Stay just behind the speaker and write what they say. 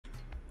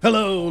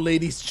Hello,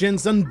 ladies,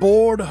 gents, and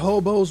bored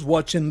hobos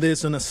watching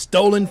this on a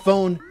stolen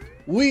phone.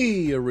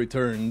 We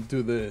return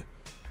to the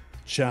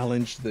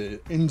challenge, the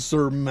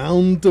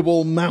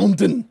insurmountable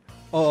mountain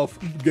of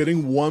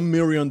getting $1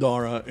 million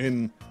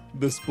in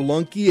the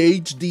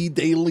Spelunky HD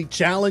Daily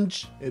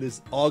Challenge. It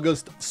is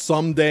August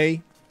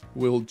someday.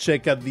 We'll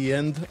check at the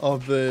end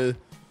of the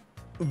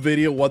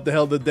video what the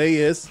hell the day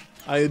is.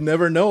 I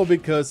never know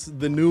because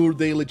the new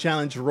daily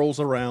challenge rolls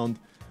around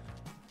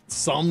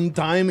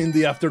sometime in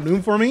the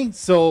afternoon for me,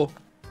 so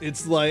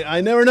it's like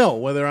I never know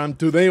whether I'm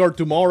today or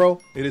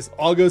tomorrow. It is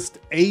August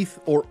 8th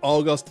or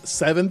August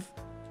 7th,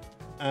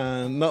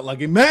 and not like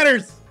it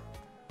matters.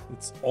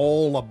 It's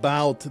all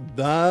about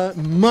the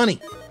money.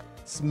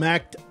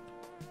 Smacked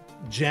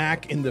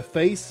Jack in the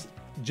face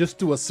just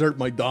to assert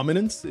my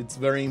dominance. It's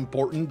very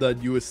important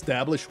that you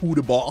establish who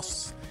the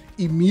boss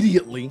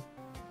immediately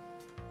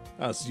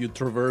as you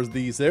traverse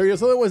these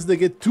areas, otherwise they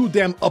get too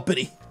damn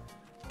uppity.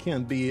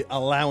 Can't be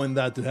allowing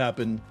that to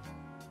happen.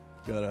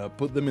 Gotta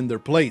put them in their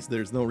place.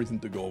 There's no reason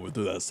to go over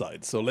to that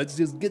side. So let's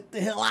just get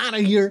the hell out of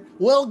here.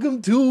 Welcome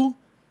to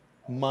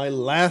my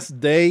last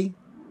day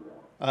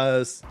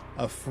as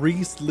a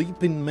free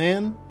sleeping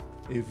man.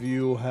 If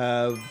you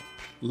have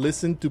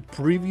listened to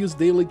previous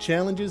daily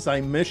challenges,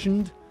 I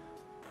mentioned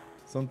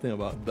something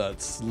about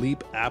that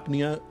sleep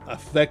apnea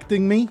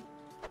affecting me.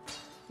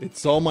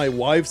 It's all my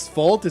wife's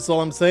fault, is all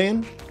I'm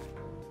saying.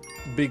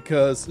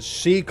 Because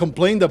she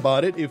complained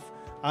about it. If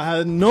I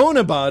had known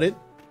about it,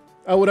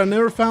 I would have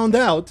never found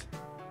out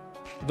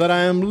that I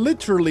am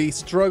literally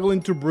struggling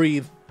to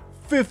breathe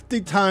 50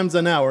 times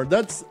an hour.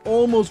 That's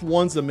almost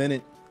once a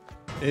minute.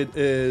 It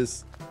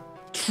is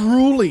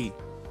truly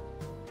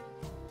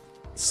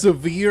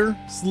severe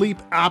sleep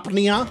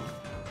apnea.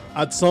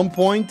 At some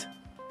point,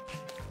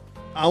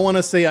 I want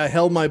to say I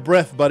held my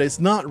breath, but it's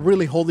not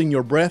really holding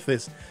your breath.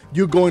 It's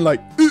you going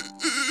like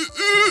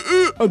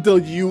until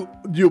you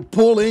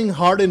pull in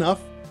hard enough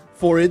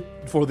for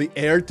the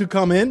air to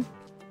come in.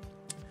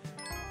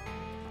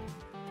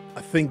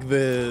 I think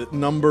the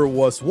number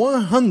was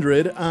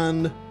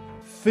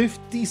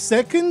 150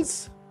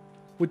 seconds,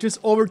 which is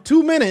over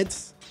 2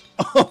 minutes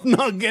of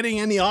not getting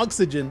any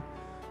oxygen.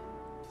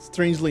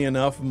 Strangely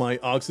enough, my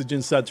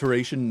oxygen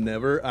saturation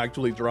never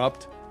actually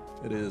dropped.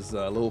 It is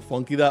a little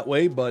funky that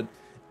way, but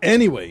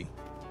anyway,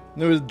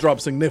 it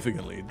dropped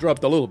significantly. It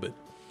dropped a little bit.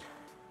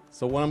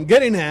 So what I'm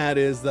getting at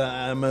is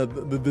that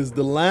this is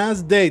the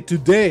last day.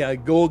 Today I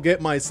go get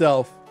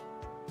myself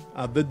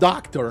at the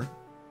doctor.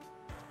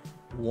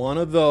 One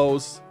of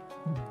those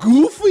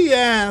goofy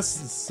ass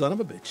son of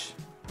a bitch.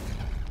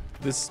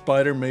 This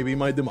spider may be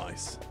my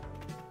demise.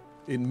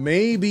 It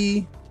may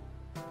be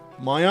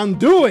my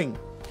undoing.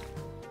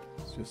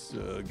 Let's just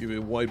give it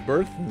a wide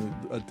berth and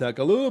attack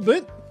a little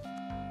bit.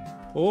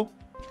 Oh,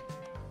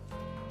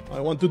 I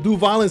want to do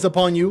violence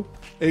upon you,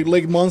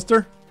 eight-legged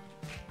monster.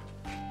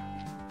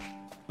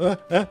 No,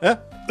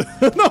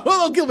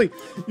 don't kill me.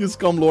 You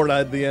scum lord.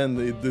 At the end,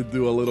 it did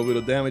do a little bit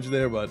of damage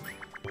there, but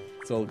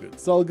it's all good.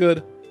 It's all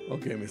good.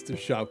 Okay, Mr.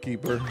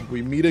 Shopkeeper,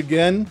 we meet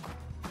again.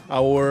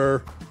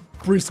 Our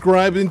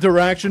prescribed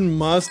interaction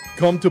must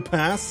come to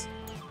pass.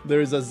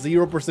 There is a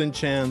 0%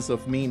 chance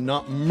of me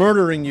not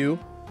murdering you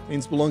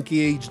in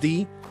Spelunky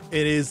HD.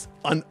 It is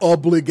an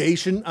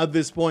obligation at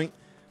this point.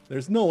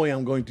 There's no way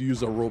I'm going to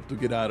use a rope to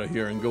get out of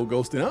here and go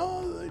ghosting.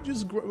 Oh, I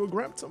just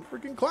grabbed some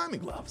freaking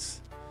climbing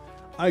gloves.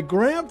 I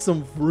grabbed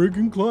some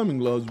freaking climbing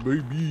gloves,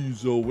 baby.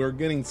 So we're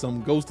getting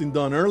some ghosting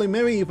done early.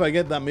 Maybe if I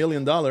get that $1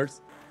 million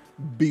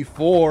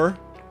before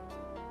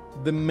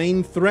the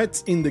main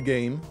threats in the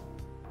game,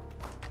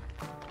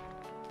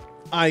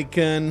 I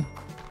can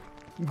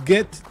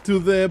get to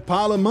the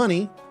pile of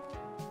money.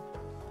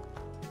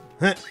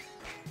 I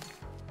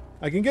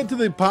can get to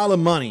the pile of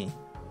money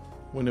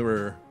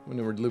whenever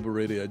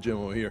liberated a gem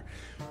over here.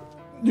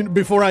 You know,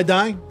 before I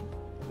die.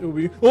 It will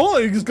be,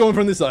 oh, he's going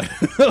from this side.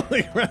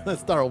 That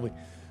startled me.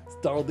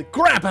 Startled the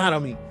crap out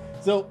of me.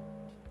 So,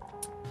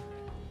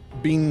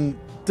 being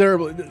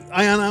terrible.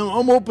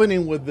 I'm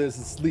opening with this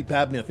sleep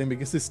apnea thing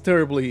because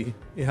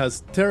it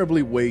has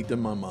terribly weight in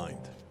my mind.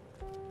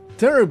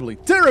 Terribly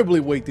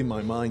weight in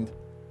my mind.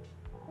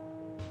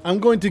 I'm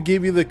going to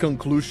give you the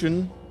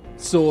conclusion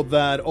so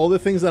that all the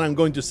things that I'm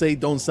going to say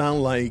don't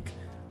sound like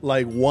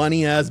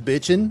whiny ass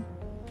bitching.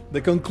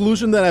 The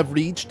conclusion that I've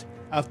reached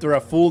after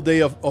a full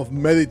day of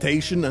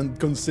meditation and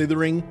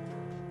considering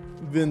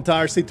the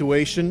entire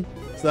situation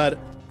is that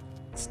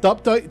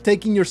stop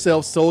taking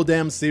yourself so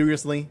damn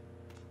seriously.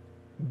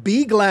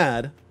 Be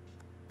glad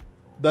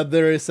that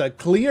there is a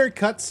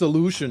clear-cut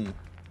solution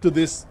to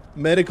this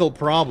medical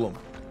problem.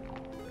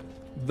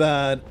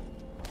 That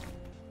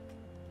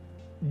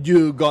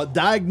you got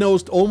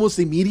diagnosed almost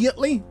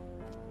immediately,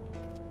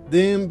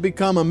 then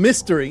become a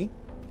mystery,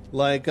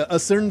 like a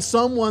certain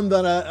someone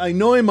that I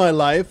know in my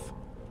life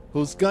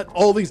who's got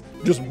all these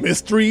just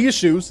mystery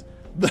issues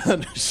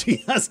that she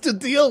has to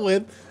deal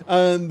with,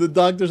 and the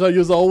doctors are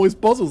just always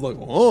puzzles like,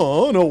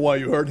 oh, I don't know why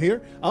you hurt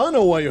here, I don't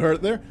know why you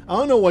hurt there, I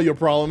don't know what your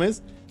problem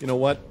is. You know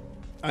what?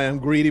 I am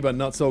greedy, but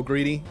not so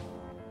greedy.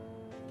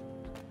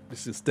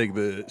 Let's just take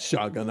the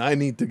shotgun. I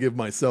need to give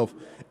myself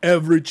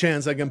every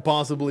chance I can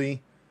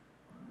possibly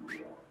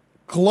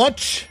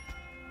clutch.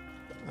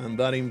 And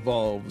that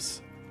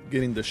involves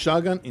getting the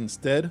shotgun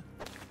instead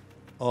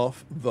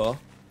of the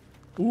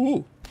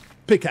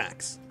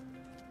pickaxe.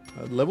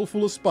 A level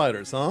full of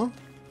spiders, huh?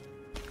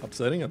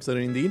 Upsetting,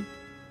 upsetting indeed.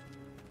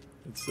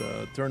 Let's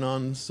turn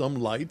on some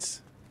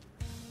lights.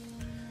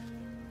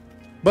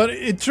 But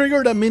it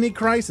triggered a mini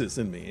crisis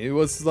in me. It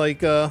was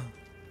like a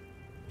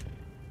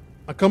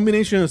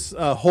combination of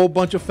a whole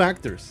bunch of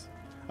factors.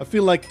 I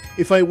feel like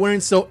if I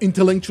weren't so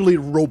intellectually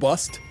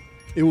robust,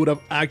 it would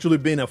have actually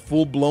been a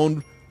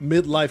full-blown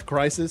midlife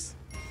crisis.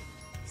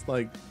 It's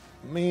like,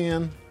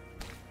 man,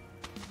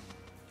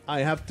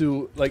 I have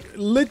to, like,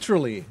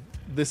 literally,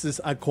 this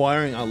is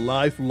acquiring a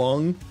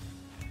lifelong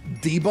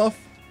debuff.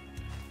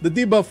 The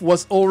debuff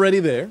was already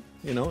there.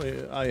 You know,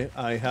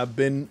 I have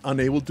been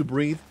unable to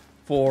breathe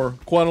for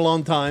quite a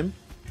long time.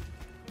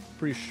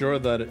 Pretty sure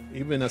that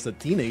even as a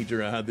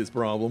teenager I had this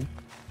problem.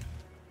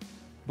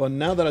 But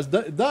now that it's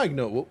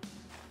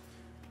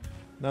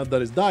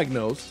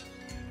diagnosed,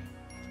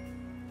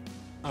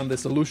 and the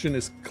solution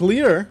is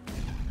clear,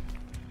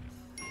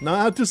 now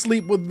I have to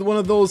sleep with one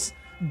of those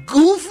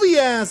goofy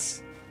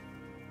ass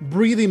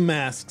breathing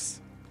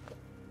masks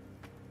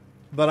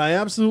that I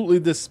absolutely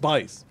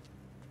despise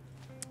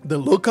the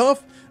look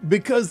of,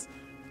 because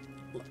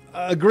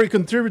a great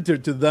contributor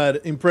to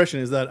that impression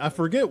is that I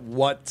forget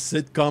what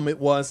sitcom it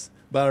was,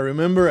 but I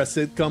remember a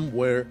sitcom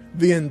where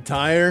the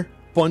entire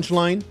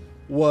punchline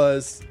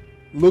was,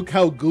 look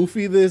how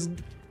goofy this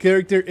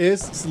character is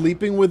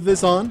sleeping with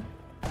this on.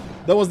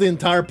 That was the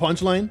entire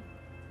punchline.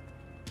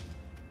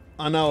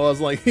 And I was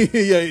like, yeah,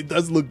 it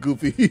does look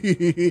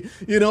goofy.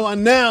 You know,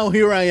 and now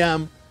here I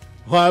am,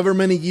 however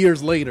many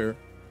years later,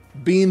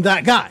 being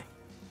that guy.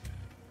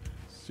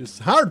 It's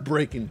just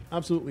heartbreaking,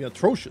 absolutely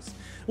atrocious.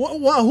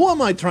 Who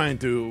am I trying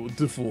to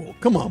fool?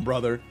 Come on,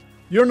 brother.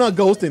 You're not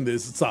ghosting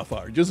this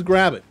Sapphire. Just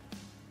grab it.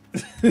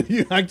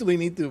 You actually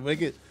need to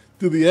make it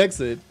to the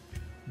exit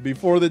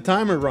before the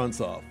timer runs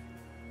off.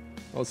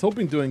 I was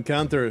hoping to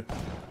encounter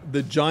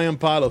the giant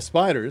pile of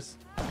spiders.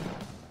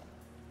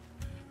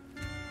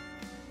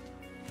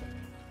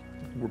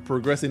 We're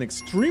progressing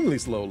extremely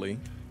slowly.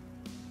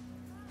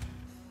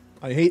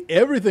 I hate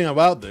everything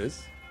about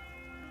this.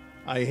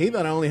 I hate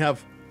that I only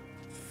have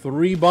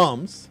 3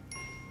 bombs.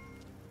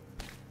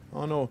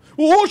 Oh no.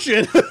 Oh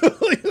shit!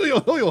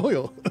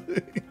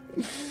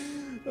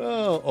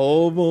 Oh,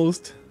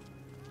 almost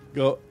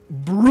got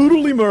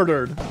brutally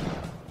murdered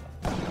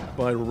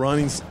by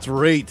running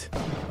straight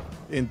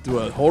into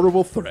a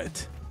horrible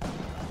threat.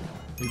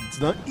 It's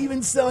not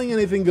even selling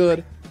anything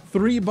good.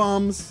 3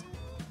 bombs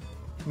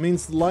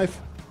means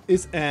life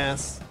is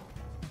ass.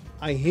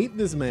 I hate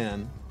this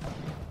man.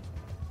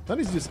 That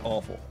is just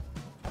awful.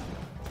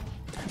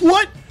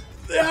 What?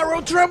 The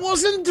arrow trap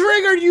wasn't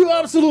triggered, you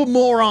absolute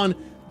moron!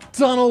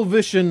 Tunnel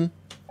vision.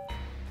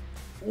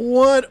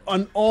 What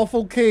an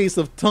awful case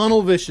of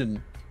tunnel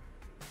vision.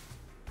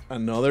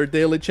 Another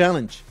daily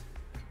challenge.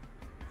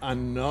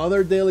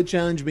 Another daily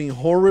challenge being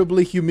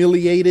horribly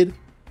humiliated.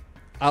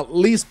 At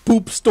least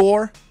Poop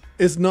Store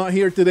is not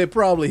here today.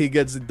 Probably he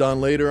gets it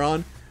done later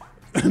on.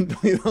 And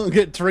we don't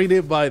get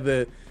treated by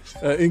the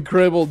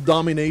incredible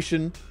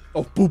domination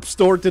of Poop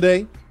Store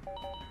today.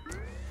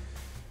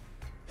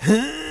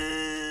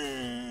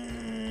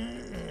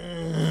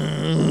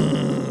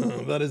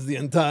 That is the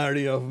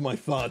entirety of my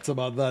thoughts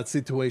about that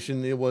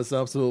situation. It was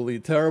absolutely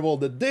terrible.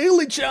 The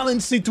daily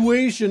challenge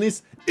situation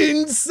is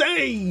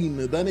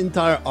insane. That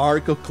entire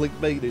arc of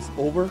clickbait is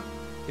over.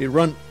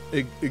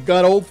 It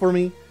got old for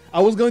me. I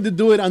was going to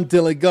do it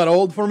until it got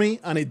old for me,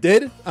 and it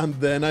did, and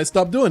then I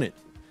stopped doing it.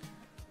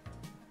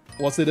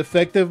 Was it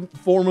effective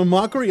form of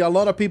mockery? A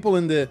lot of people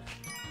in the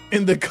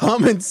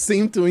comments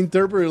seem to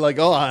interpret it like,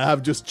 oh, I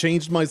have just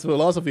changed my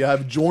philosophy. I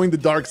have joined the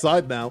dark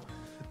side now.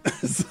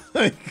 It's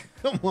like,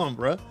 come on,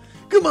 bruh.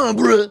 Come on,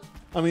 bruh.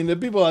 I mean, the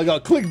people that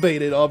got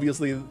clickbaited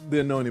obviously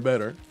didn't know any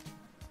better.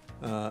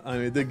 I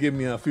mean, it did give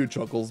me a few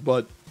chuckles,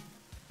 but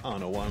I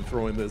don't know why I'm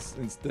throwing this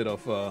instead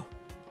of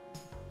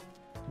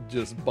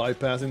just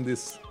bypassing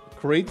this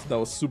crate. That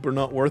was super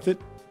not worth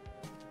it.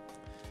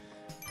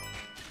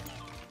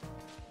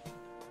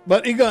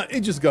 But it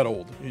just got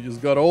old. It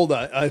just got old.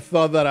 I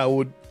thought that I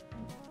would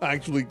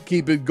actually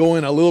keep it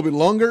going a little bit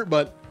longer,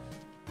 but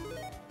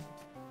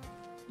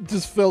it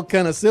just felt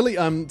kind of silly.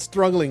 I'm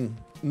struggling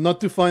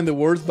not to find the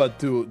words, but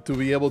to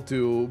be able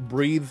to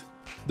breathe.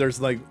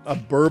 There's like a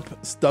burp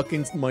stuck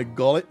in my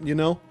gullet, you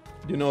know?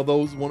 You know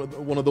those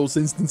one of those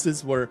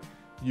instances where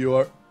you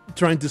are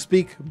trying to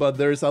speak, but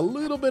there's a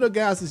little bit of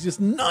gas. It's just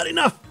not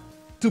enough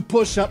to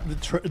push up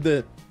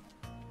the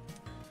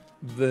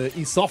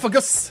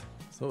esophagus.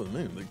 So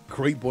man, the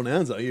crate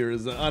bonanza here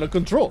is out of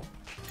control.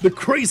 The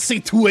crate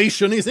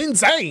situation is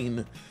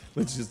insane.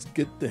 Let's just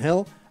get the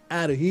hell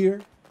out of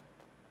here.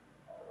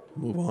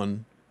 Move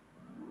on.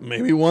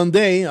 Maybe one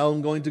day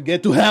I'm going to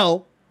get to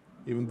hell,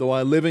 even though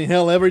I live in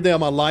hell every day of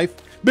my life,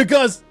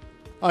 because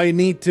I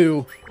need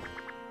to.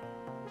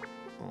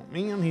 Oh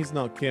man, he's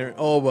not caring.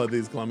 Oh, but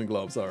these climbing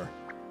gloves are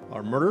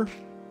Our murder.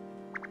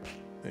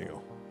 There you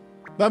go.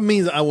 That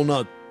means I will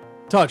not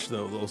touch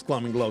those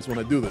climbing gloves when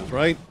I do this,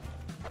 right?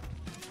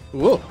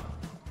 Whoa.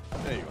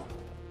 There you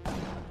go.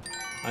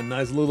 A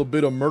nice little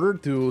bit of murder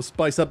to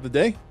spice up the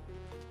day.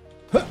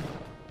 Huh.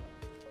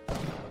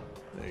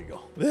 There you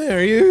go.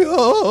 There you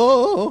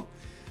go.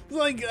 It's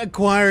like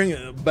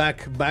acquiring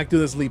back to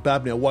the sleep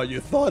apnea. What,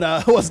 you thought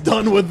I was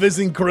done with this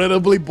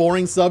incredibly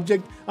boring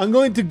subject? I'm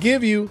going to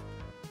give you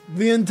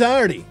the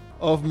entirety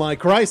of my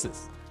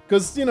crisis.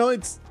 Because, you know,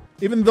 it's,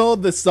 even though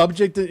the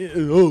subject,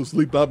 oh,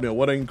 sleep apnea,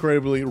 what an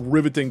incredibly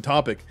riveting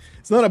topic.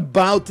 It's not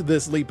about the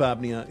sleep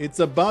apnea. It's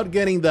about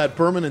getting that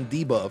permanent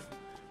debuff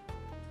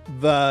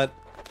that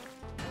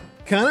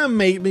kind of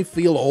made me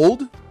feel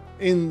old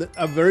in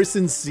a very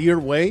sincere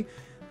way.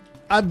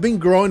 I've been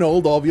growing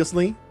old,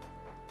 obviously.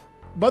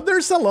 But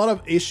there's a lot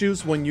of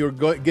issues when you're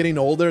getting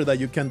older that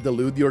you can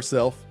delude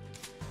yourself.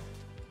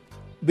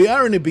 The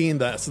irony being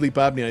that sleep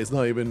apnea is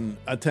not even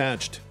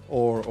attached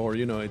or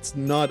you know, it's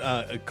not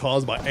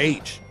caused by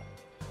age.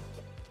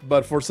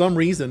 But for some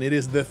reason, it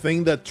is the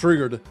thing that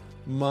triggered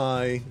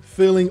my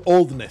feeling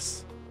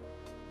oldness.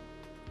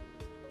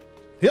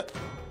 Yep.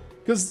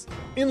 Because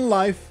in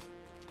life,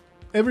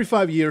 every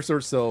 5 years or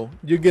so,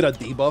 you get a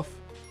debuff.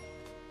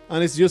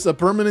 And it's just a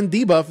permanent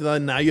debuff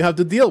that now you have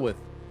to deal with.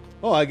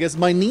 Oh, I guess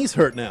my knees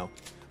hurt now.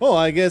 Oh,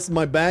 I guess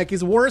my back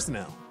is worse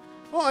now.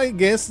 Oh, I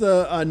guess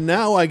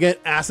now I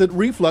get acid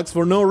reflux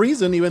for no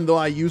reason, even though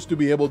I used to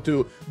be able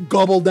to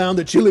gobble down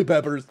the chili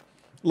peppers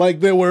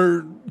like they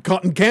were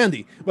cotton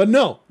candy. But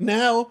no,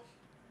 now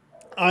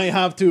I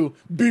have to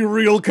be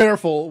real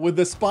careful with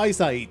the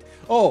spice I eat.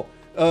 Oh,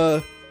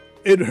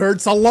 it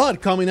hurts a lot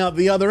coming out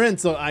the other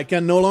end, so I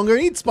can no longer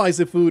eat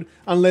spicy food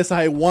unless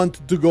I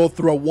want to go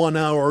through a 1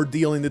 hour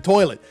ordeal in the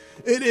toilet.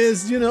 It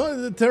is, you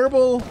know, the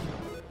terrible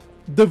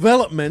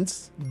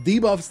developments,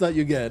 debuffs that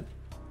you get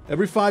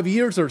every 5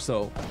 years or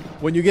so.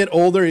 When you get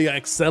older, it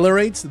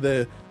accelerates.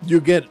 You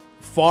get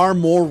far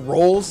more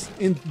rolls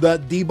in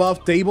that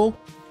debuff table.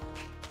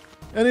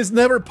 And it's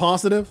never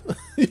positive.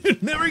 You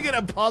never get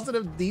a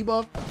positive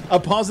debuff. A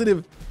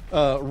positive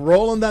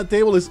roll on that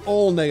table is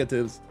all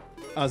negatives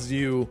as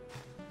you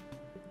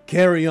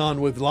carry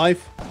on with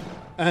life.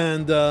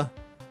 And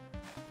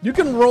you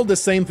can roll the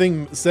same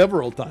thing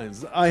several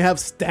times. I have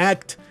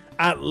stacked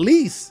at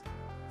least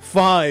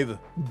 5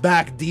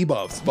 back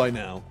debuffs by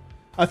now.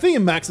 I think it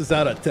maxes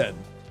out at 10.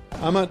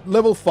 I'm at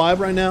level 5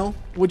 right now,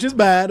 which is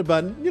bad,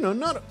 but you know,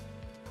 not.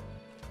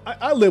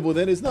 I live with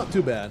it. It's not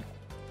too bad.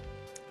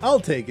 I'll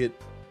take it.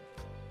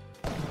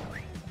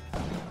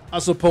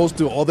 As opposed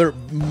to other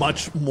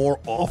much more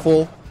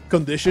awful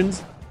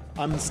conditions,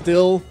 I'm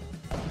still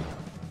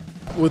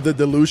with the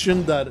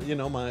delusion that, you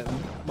know,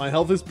 my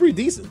health is pretty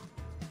decent.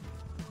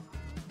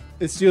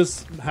 It's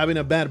just having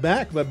a bad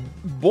back, but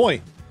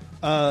boy,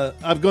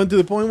 I've gone to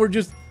the point where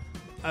just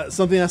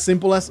something as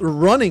simple as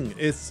running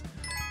is,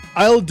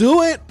 I'll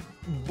do it,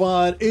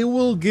 but it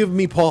will give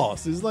me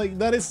pause. It's like,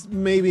 that is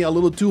maybe a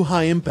little too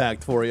high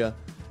impact for you.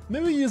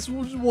 Maybe you just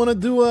want to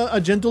do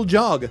a gentle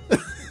jog.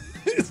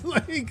 It's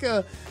like,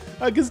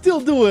 I can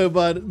still do it,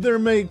 but there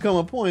may come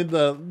a point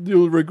that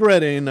you'll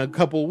regret it in a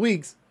couple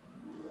weeks.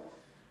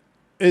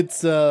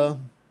 It's a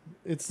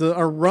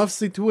rough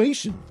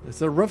situation.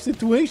 It's a rough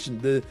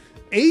situation. The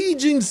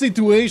aging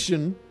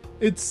situation,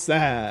 it's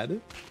sad.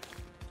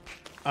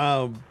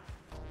 But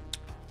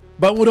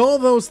with all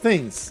those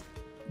things,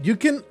 you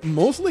can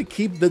mostly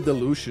keep the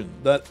delusion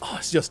that, oh,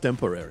 it's just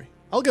temporary.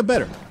 I'll get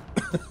better.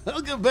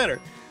 I'll get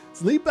better.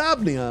 Sleep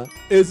apnea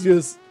is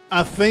just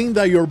a thing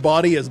that your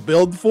body is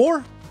built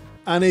for,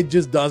 and it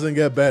just doesn't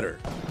get better.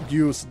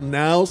 You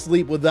now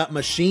sleep with that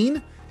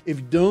machine. If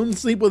you don't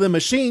sleep with a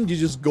machine, you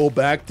just go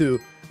back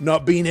to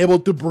not being able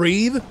to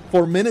breathe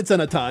for minutes at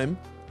a time.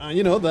 And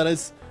you know, that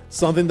is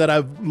something that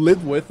I've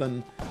lived with,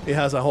 and it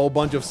has a whole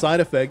bunch of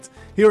side effects.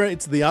 Here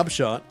it's the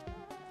upshot.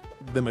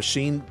 The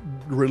machine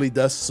really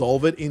does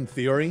solve it in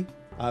theory.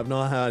 I have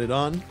not had it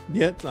on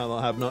yet.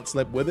 I have not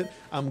slept with it.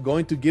 I'm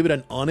going to give it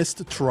an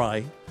honest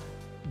try,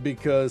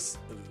 because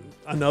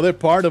another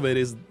part of it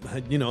is,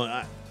 you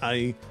know,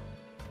 I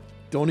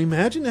don't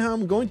imagine how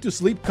I'm going to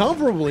sleep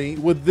comfortably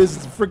with this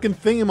freaking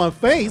thing in my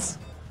face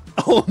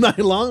all night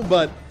long.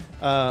 But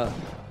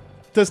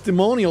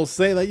testimonials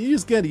say that you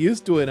just get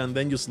used to it, and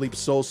then you sleep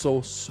so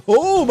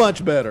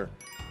much better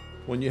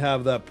when you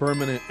have that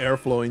permanent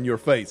airflow in your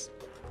face.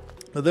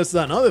 But that's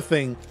another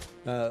thing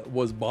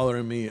was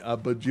bothering me a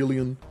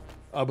bajillion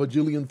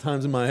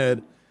times in my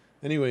head.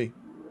 Anyway,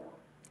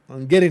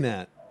 I'm getting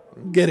at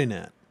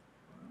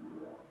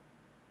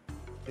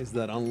is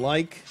that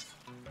unlike,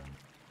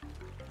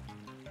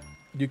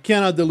 you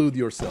cannot delude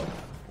yourself,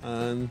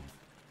 and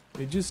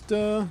it just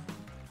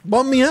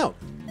bummed me out.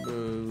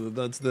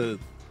 That's the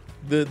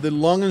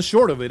long and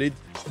short of it. It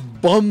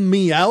bummed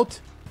me out,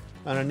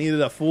 and I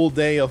needed a full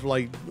day of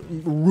like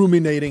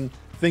ruminating,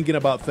 thinking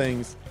about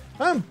things.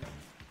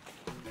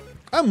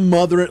 I'm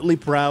moderately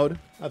proud.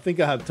 I think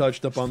I have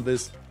touched upon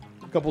this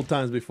a couple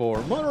times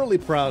before. Moderately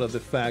proud of the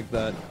fact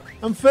that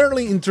I'm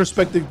fairly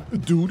introspective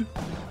dude.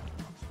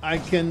 I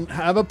can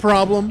have a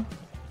problem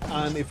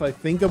And if I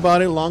think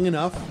about it long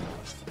enough,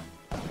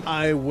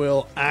 I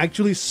will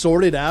actually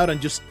sort it out and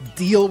just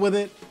deal with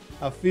it.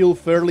 I feel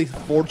fairly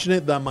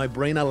fortunate that my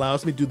brain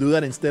allows me to do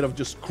that instead of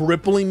just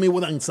crippling me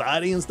with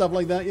anxiety and stuff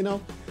like that, you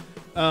know?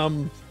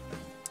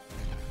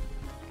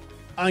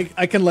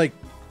 I can like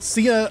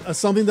see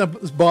something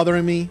that's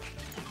bothering me,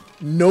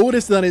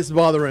 notice that it's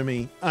bothering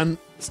me, and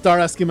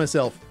start asking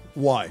myself,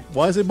 why?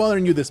 Why is it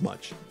bothering you this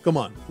much? Come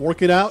on,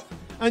 work it out,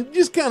 and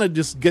just kind of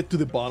just get to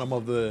the bottom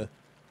of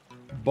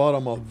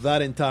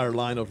that entire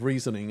line of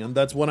reasoning. And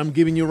that's what I'm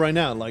giving you right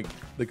now. Like,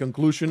 the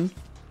conclusion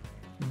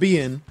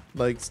being,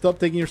 like, stop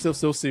taking yourself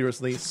so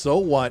seriously. So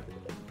what?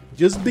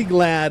 Just be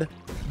glad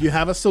you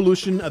have a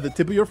solution at the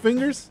tip of your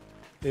fingers.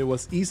 It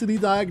was easily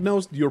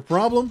diagnosed, your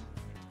problem,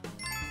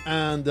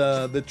 and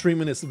the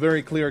treatment is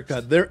very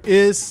clear-cut. There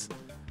is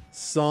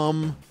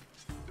some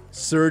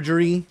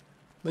surgery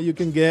that you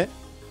can get.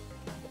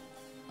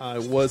 I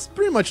was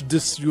pretty much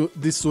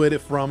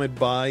dissuaded from it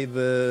by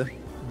the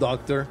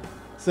doctor,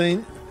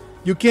 saying,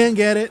 you can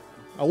get it,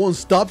 I won't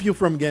stop you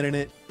from getting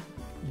it,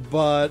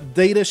 but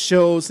data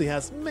shows it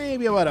has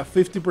maybe about a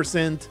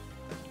 50%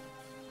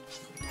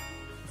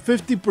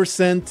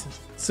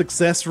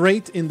 success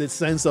rate in the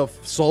sense of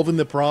solving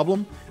the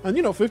problem. And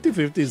you know,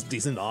 50-50 is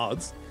decent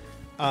odds.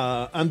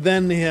 And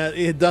then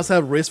it does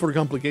have risk for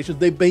complications.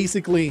 They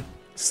basically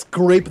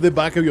scrape the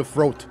back of your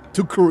throat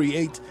to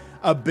create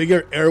a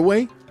bigger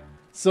airway.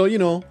 So, you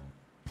know,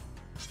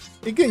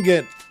 it can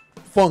get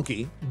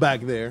funky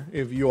back there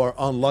if you are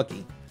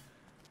unlucky.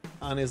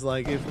 And it's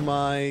like, if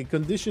my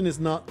condition is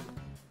not,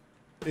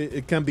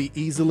 it can be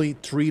easily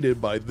treated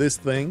by this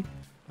thing,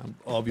 I'm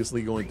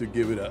obviously going to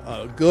give it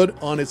a good,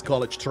 honest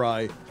college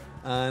try.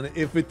 And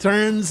if it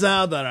turns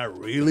out that I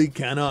really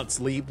cannot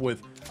sleep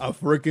with a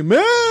freaking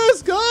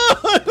mask on,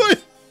 I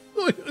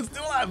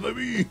still have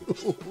baby.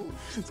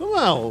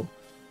 Somehow.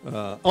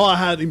 Oh, I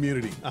had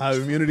immunity. I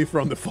have immunity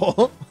from the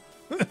fall.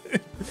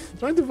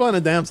 Trying to find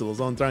a damsel is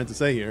all I'm trying to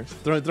say here.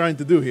 Trying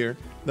to do here.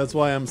 That's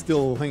why I'm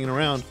still hanging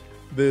around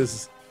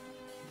this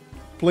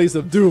place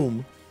of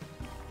doom.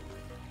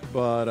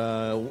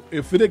 But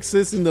if it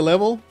exists in the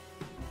level,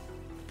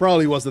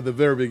 probably was at the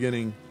very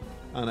beginning,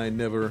 and I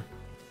never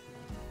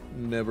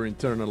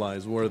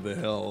internalized where the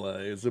hell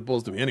it's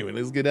supposed to be. Anyway,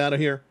 let's get out of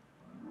here.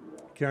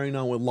 Carrying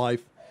on with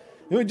life.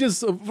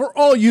 Just for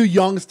all you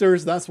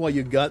youngsters, that's what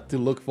you got to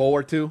look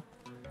forward to.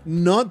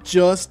 Not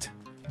just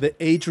the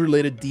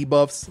age-related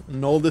debuffs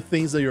and all the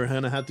things that you're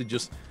gonna have to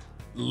just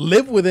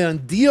live with it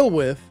and deal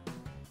with.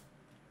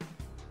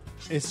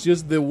 It's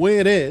just the way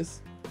it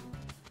is.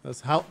 That's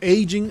how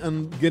aging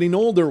and getting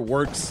older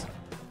works.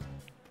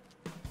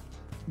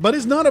 But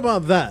it's not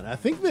about that. I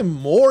think the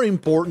more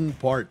important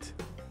part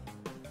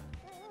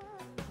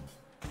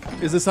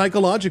is the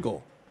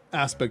psychological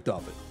aspect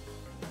of it.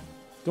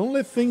 Don't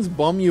let things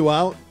bum you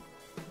out.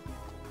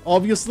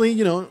 Obviously,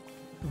 you know,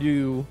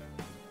 you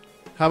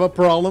have a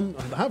problem.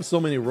 I have so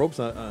many ropes.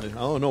 I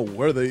don't know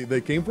where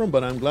they came from,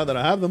 but I'm glad that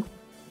I have them.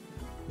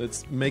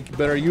 Let's make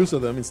better use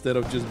of them instead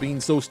of just being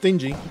so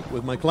stingy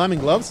with my climbing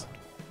gloves.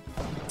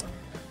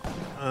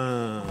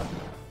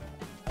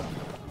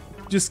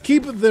 Just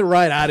keep the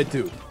right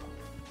attitude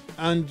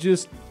and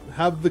just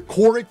have the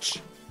courage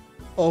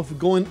of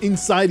going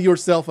inside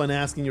yourself and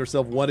asking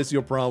yourself what is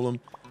your problem,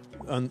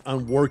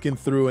 and working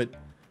through it.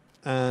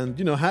 And,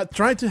 you know,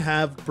 try to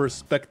have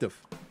perspective.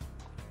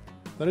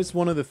 That is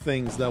one of the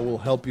things that will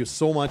help you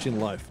so much in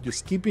life.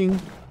 Just keeping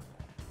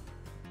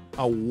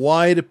a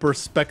wide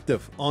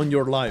perspective on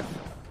your life.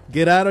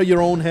 Get out of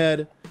your own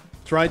head.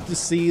 Try to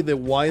see the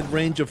wide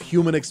range of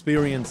human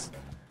experience.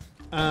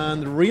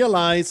 And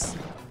realize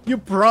you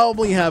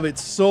probably have it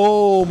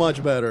so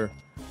much better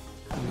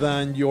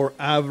than your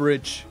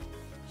average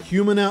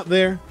human out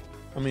there.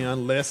 I mean,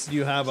 unless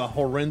you have a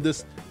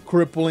horrendous,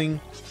 crippling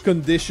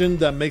condition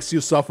that makes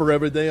you suffer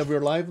every day of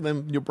your life,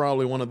 then you're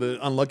probably one of the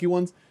unlucky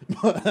ones.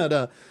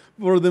 But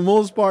for the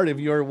most part, if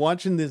you're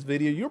watching this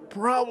video, you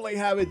probably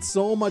have it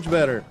so much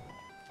better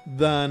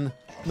than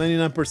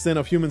 99%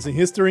 of humans in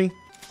history,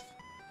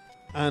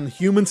 and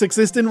humans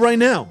existing right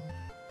now.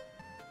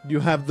 You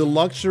have the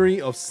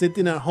luxury of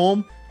sitting at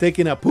home,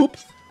 taking a poop,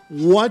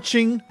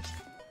 watching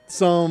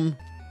some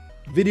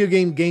video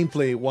game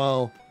gameplay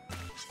while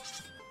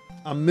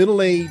a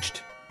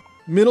middle-aged,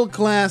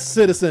 middle-class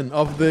citizen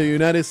of the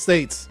United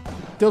States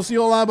tells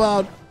you all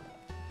about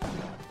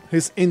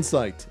his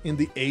insight in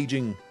the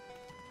aging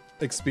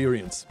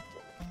experience.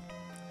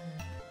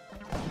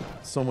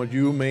 Some of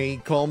you may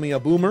call me a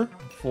boomer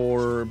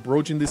for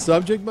broaching this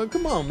subject, but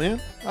come on, man.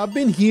 I've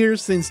been here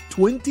since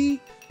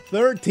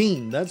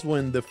 2013. That's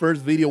when the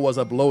first video was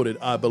uploaded,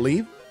 I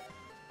believe.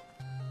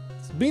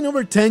 It's been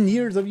over 10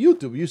 years of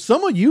YouTube.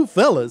 Some of you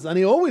fellas, and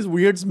it always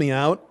weirds me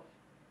out,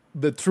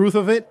 the truth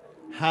of it,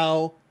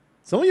 how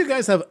some of you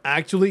guys have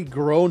actually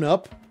grown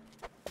up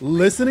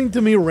listening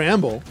to me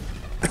ramble.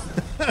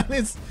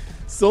 It's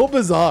so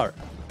bizarre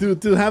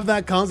to have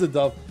that concept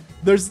of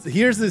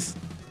here's this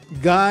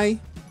guy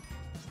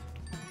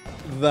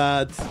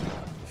that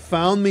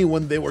found me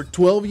when they were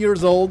 12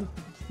 years old,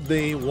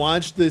 They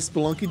watched the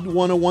Spelunky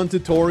 101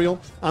 tutorial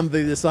and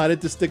they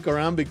decided to stick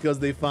around because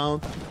they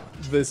found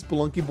the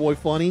Spelunky boy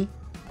funny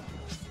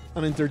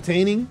and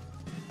entertaining.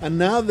 And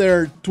now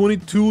they're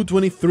 22,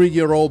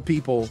 23-year-old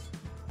people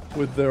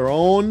with their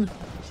own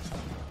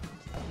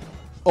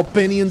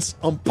opinions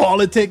on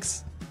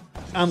politics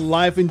and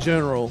life in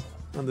general.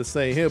 And they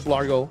say, hey,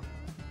 Blargo,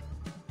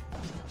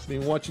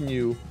 been watching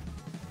you.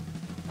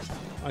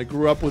 I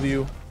grew up with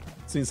you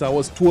since I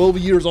was 12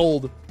 years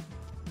old.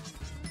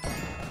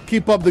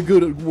 Keep up the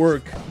good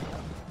work.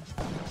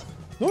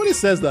 Nobody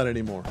says that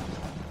anymore.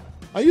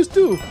 I used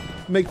to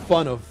make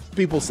fun of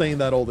people saying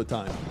that all the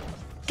time.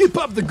 Keep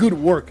up the good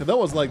work. That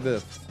was like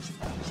the...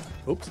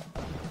 Oops.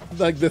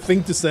 Like the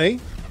thing to say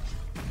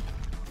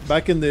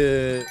back in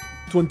the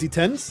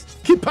 2010s.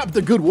 Keep up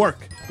the good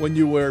work when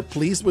you were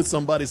pleased with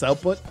somebody's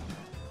output.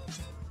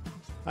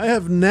 I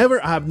have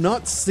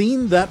not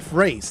seen that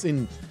phrase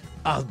in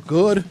a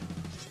good,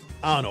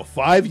 I don't know,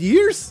 5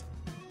 years?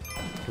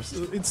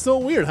 It's so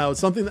weird how it's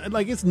something that,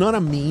 like, it's not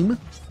a meme.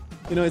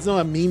 You know, it's not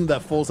a meme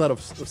that falls out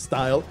of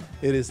style.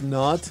 It is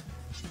not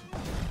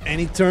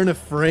any turn of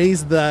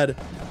phrase that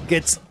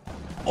gets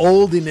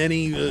old in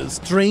any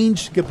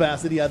strange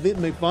capacity. I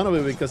didn't make fun of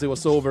it because it was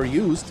so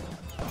overused.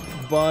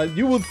 But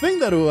you would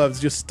think that it was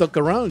just stuck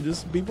around.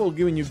 Just people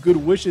giving you good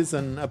wishes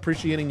and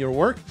appreciating your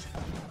work.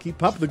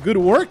 Keep up the good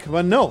work.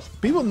 But no,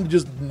 people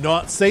just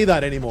not say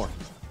that anymore.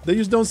 They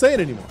just don't say it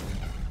anymore.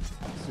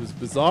 It's just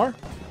bizarre.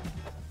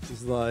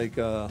 It's like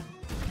a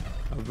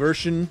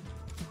version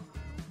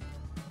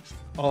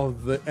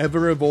of the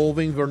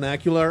ever-evolving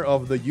vernacular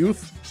of the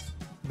youth.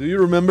 Do you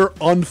remember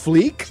on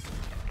fleek?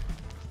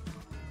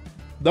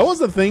 That was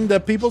the thing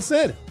that people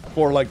said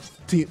for like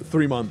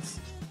 3 months.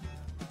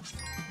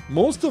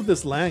 Most of the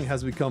slang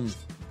has become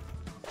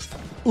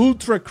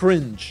ultra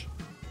cringe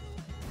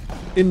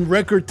in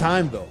record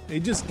time, though.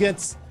 It just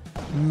gets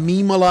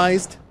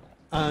memealized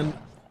and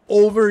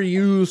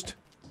overused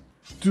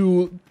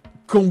to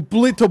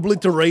complete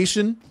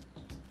obliteration.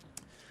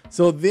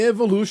 So the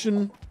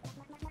evolution...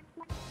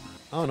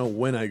 I don't know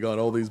when I got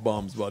all these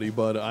bombs, buddy,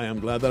 but I am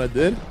glad that I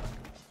did.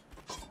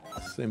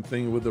 Same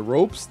thing with the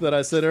ropes that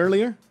I said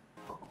earlier.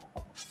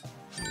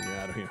 Let me get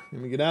out of here.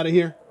 Let me get out of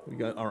here. We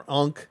got our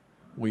Ankh.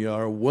 We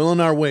are well on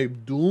our way.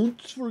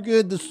 Don't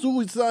forget the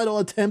suicidal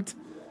attempt.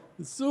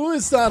 The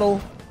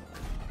suicidal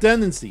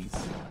tendencies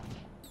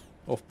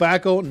of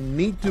Paco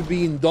need to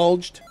be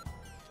indulged.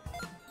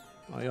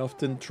 I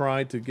often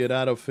try to get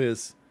out of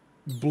his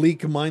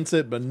bleak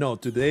mindset, but no,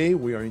 today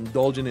we are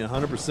indulging it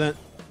 100%.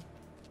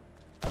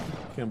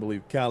 Can't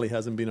believe Callie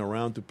hasn't been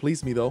around to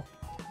please me, though.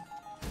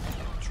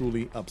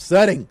 Truly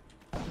upsetting.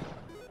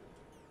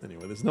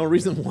 Anyway, there's no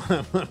reason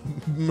why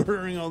I'm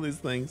murdering all these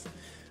things.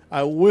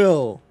 I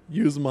will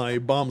use my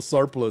bomb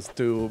surplus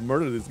to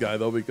murder this guy,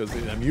 though, because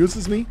it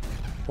amuses me.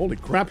 Holy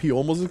crap, he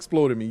almost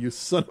exploded me, you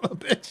son of a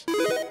bitch.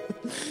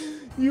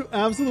 You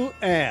absolute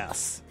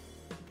ass.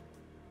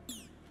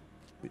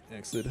 The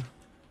exit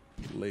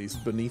lays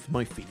beneath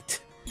my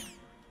feet.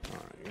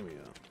 Alright, here we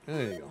go.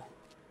 There you go.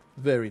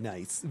 Very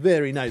nice.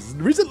 Very nice.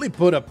 Recently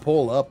put a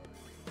poll up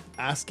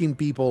asking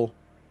people,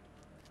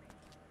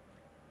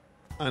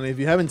 and if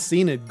you haven't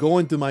seen it, go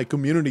into my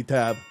community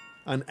tab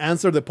and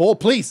answer the poll,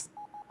 please.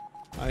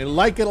 I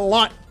like it a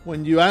lot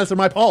when you answer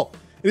my poll.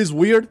 It is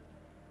weird.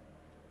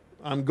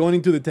 I'm going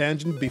into the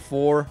tangent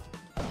before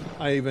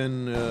I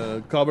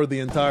even cover the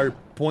entire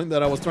point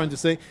that I was trying to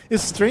say.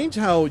 It's strange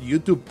how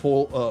YouTube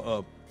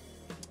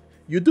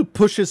YouTube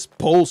pushes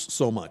polls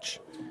so much.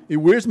 It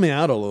weirds me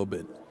out a little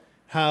bit.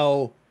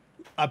 How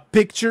a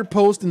picture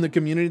post in the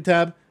community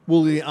tab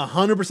will be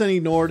 100%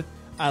 ignored.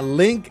 A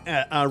link,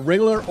 a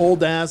regular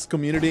old ass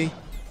community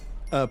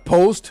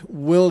post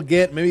will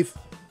get maybe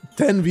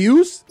 10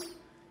 views.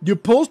 You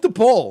post a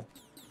poll.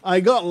 I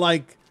got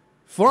like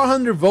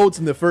 400 votes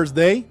in the first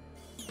day.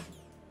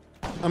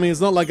 I mean,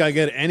 it's not like I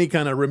get any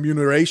kind of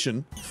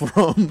remuneration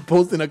from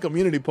posting a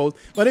community post,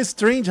 but it's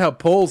strange how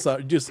polls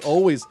are just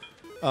always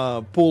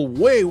pull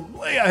way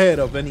ahead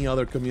of any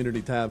other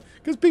community tab,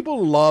 because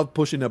people love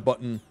pushing a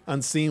button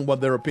and seeing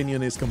what their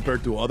opinion is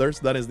compared to others.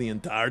 That is the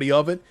entirety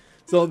of it.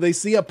 So they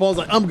see a poll,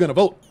 like, I'm gonna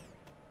vote.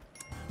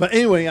 But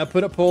anyway, I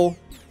put a poll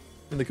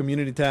in the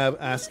community tab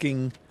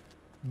asking,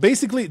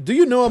 basically, do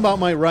you know about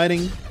my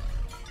writing?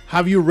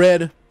 Have you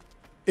read?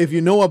 If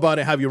you know about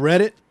it, have you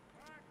read it?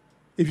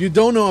 If you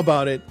don't know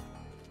about it,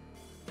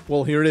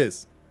 well, here it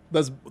is.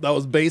 That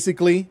was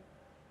basically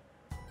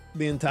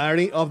the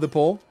entirety of the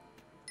poll.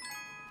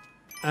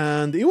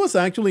 And it was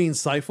actually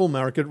insightful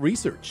market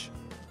research.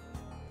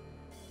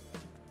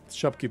 The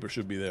shopkeeper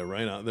should be there,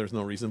 right? There's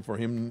no reason for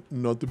him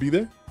not to be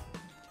there.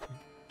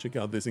 Check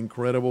out this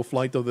incredible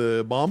flight of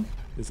the bomb.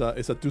 It's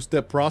a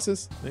two-step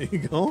process. There you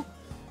go.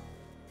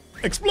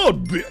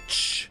 Explode,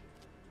 bitch!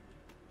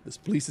 This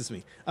pleases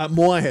me.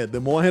 Moahead. The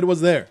Moahead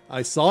was there.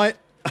 I saw it.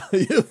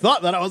 You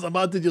thought that I was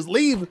about to just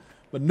leave,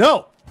 but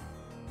no.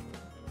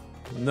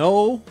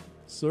 No,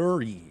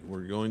 sorry.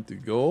 We're going to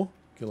go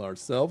kill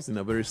ourselves in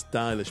a very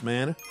stylish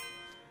manner.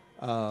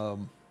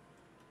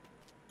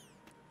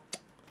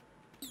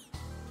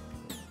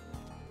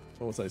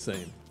 What was I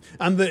saying?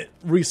 And the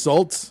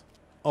results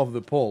of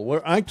the poll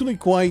were actually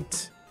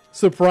quite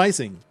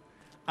surprising.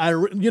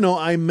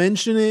 I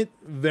mention it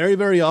very,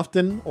 very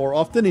often, or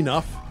often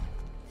enough,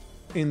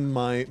 in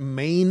my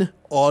main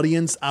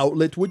audience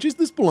outlet, which is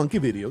the Spelunky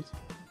videos.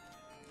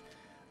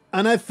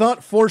 And I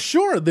thought for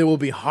sure there will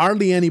be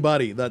hardly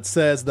anybody that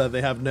says that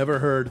they have never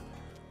heard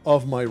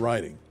of my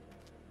writing.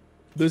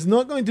 There's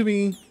not going to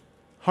be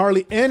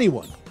hardly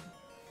anyone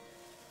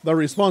that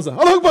responds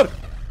that.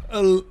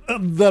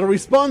 That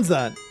responds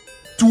that.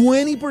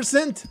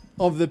 20%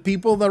 of the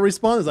people that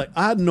respond is like,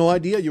 I had no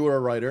idea you were a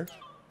writer.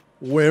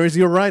 Where is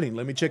your writing?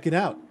 Let me check it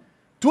out.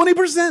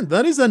 20%.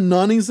 That is a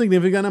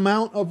non-insignificant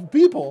amount of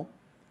people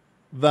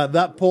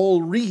that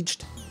poll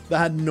reached that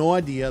had no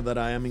idea that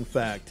I am, in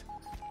fact,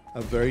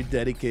 a very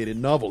dedicated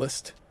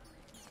novelist.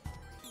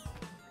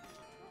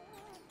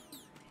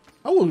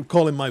 I wouldn't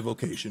call it my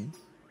vocation.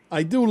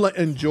 I do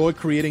enjoy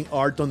creating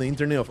art on the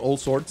internet of all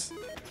sorts.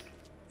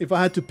 If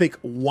I had to pick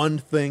one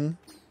thing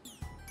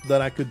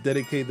that I could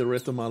dedicate the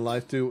rest of my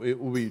life to, it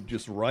would be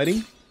just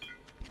writing.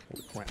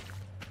 Holy crap.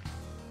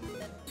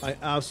 I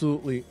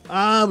absolutely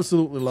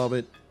love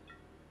it.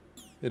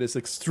 It is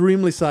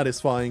extremely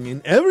satisfying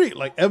in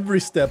every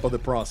step of the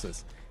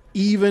process.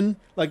 Even,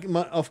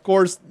 of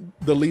course,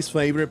 the least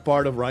favorite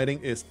part of writing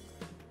is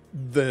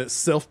the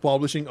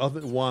self-publishing of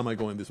it. Why am I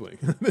going this way?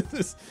 This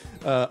is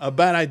a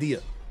bad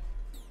idea.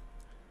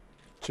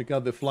 Check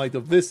out the flight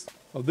of this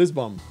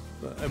bomb.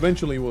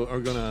 Eventually,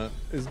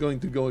 is going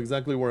to go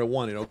exactly where I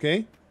want it.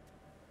 Okay.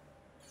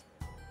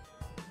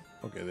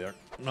 Okay, they're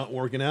not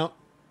working out.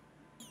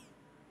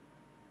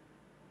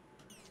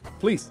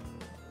 Please.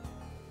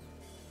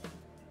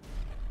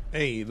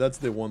 Hey, that's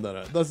the one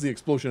that's the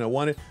explosion I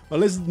wanted. But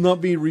let's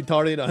not be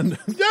retarded and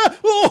yeah!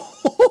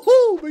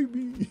 Oh,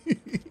 baby.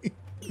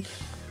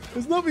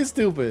 Let's not be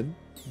stupid.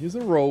 Use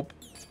a rope.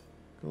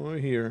 Come over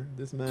here.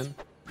 This man.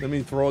 Let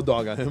me throw a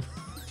dog at him.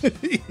 He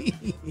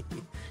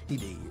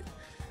did.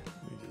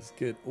 Let me just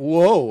get.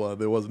 Whoa!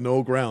 There was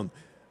no ground.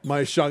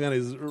 My shotgun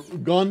is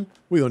gone.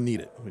 We don't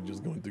need it. We're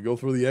just going to go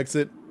through the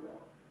exit.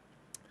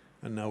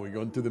 And now we're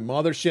going to the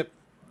mothership.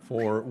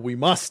 For we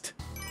must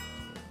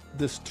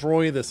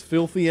destroy this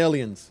filthy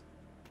aliens.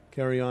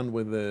 Carry on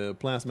with the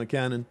plasma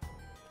cannon.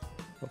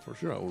 But for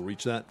sure I will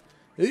reach that.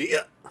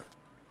 Yeah.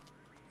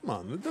 Come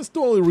on, that's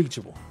totally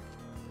reachable.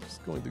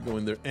 Just going to go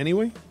in there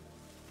anyway.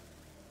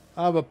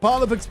 I have a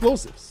pile of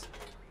explosives.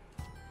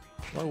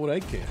 Why would I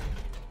care?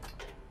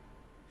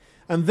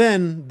 And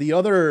then the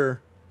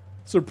other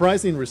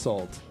surprising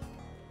result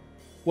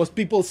was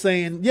people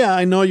saying, yeah,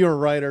 I know you're a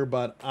writer,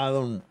 but I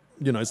don't,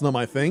 it's not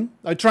my thing.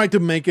 I tried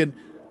to make it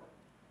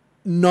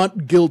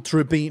not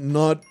guilt-trippy,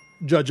 not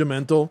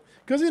judgmental.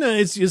 Because,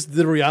 it's just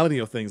the reality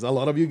of things. A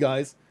lot of you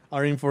guys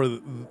are in for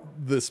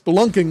the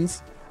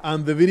spelunkings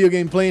and the video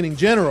game playing in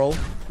general.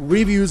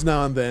 Reviews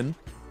now and then.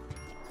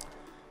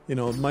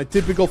 My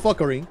typical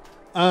fuckery.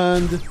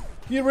 And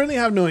you really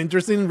have no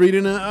interest in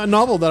reading a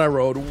novel that I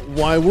wrote.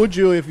 Why would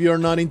you if you're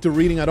not into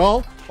reading at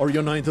all? Or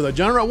you're not into the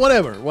genre?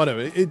 Whatever.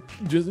 It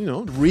just,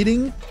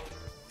 reading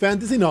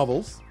fantasy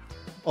novels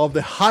of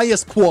the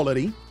highest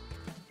quality.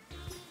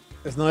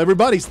 It's not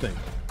everybody's thing.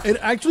 It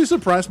actually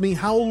surprised me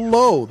how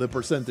low the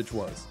percentage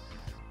was.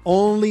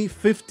 Only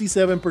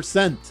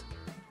 57%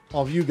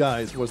 of you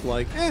guys was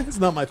like, it's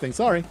not my thing,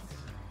 sorry.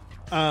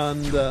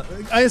 And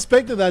I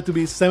expected that to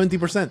be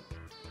 70%.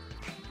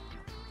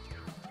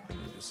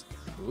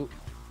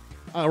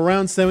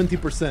 Around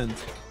 70%.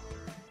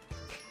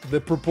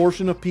 The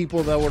proportion of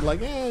people that were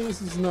like,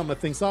 this is not my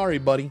thing, sorry,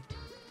 buddy.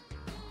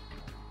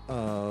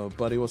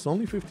 But it was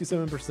only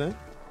 57%.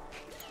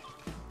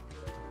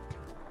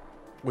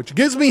 Which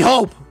gives me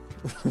hope.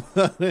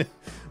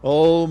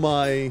 All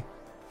my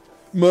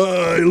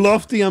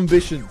lofty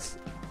ambitions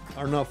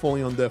are not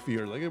falling on deaf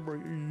ears. Like, we're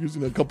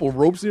using a couple of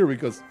ropes here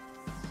because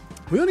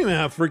we don't even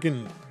have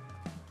freaking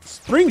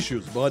spring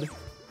shoes, bud.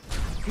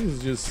 This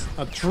is just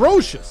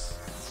atrocious.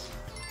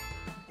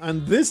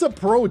 And this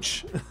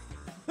approach,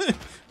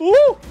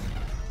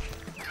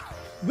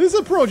 this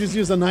approach is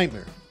just a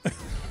nightmare.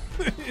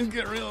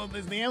 Get rid of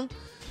this damn.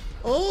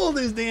 All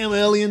these damn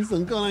aliens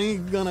are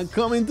gonna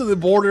come into the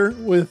border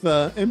with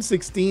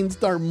M16,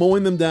 start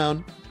mowing them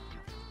down.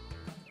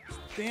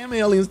 Damn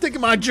aliens taking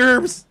my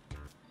germs,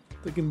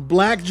 taking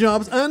black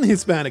jobs and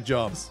Hispanic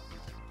jobs.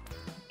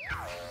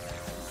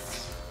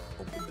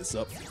 Open this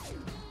up.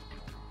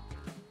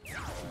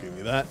 Give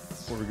me that.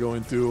 We're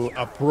going to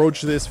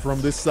approach this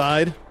from this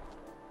side.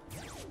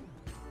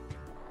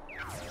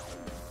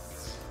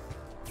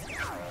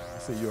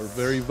 So you're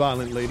very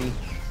violent, lady.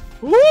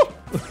 Woo!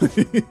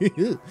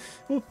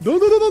 Don't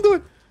do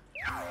it.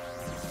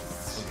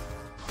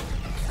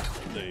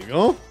 There you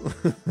go.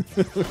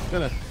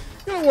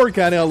 gonna work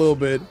at it a little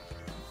bit.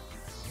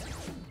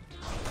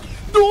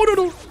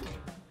 No.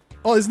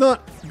 Oh, it's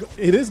not.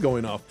 It is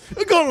going off.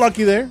 I got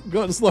lucky there.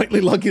 Got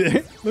slightly lucky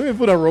there. Let me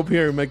put a rope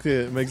here and makes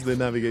the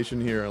navigation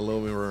here a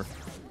little bit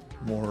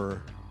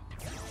more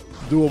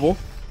doable.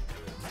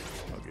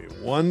 Okay,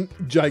 one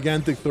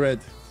gigantic threat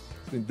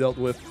has been dealt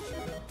with.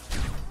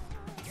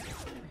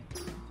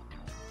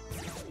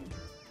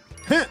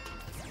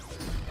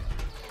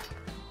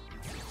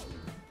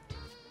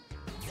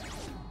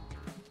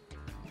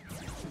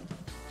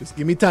 Just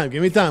give me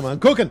time, I'm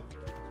cooking.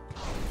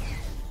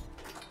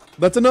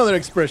 That's another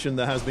expression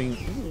that has been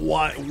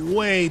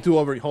way too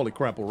holy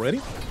crap already.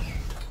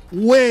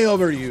 Way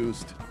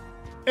overused.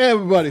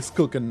 Everybody's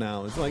cooking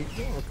now. It's like,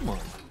 oh, come on.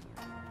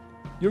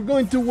 You're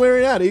going to wear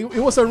it out. It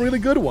was a really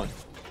good one.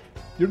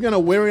 You're going to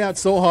wear it out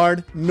so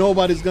hard,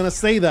 nobody's going to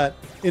say that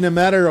in a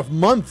matter of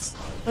months.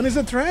 And it's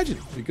a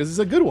tragedy because it's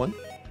a good one.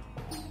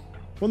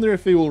 Wonder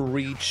if it will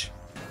reach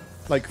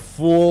like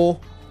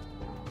full...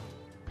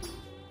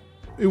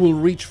 It will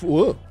reach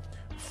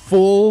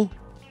full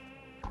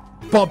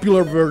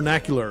popular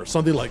vernacular.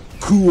 Something like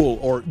cool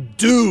or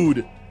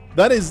dude.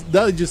 That is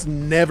just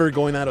never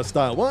going out of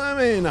style. Well, I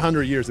mean, in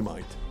 100 years it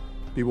might.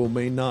 People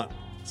may not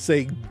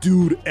say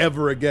dude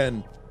ever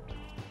again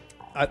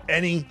at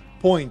any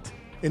point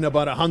in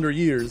about 100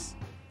 years.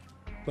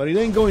 But it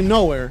ain't going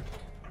nowhere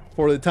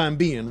for the time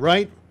being,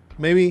 right?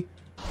 Maybe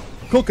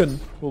cooking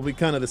will be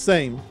kind of the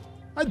same.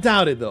 I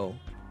doubt it, though.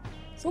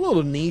 It's a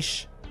little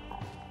niche.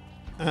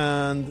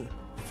 And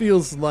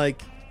feels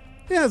like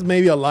it has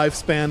maybe a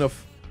lifespan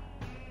of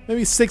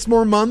maybe 6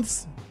 more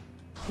months.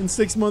 In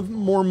 6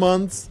 more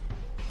months,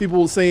 people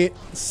will see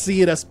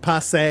it as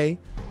passé,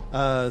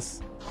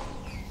 as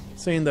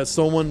saying that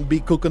someone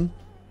be cooking,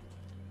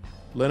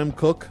 let him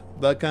cook,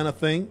 that kind of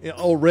thing.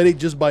 Already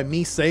just by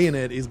me saying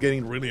it is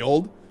getting really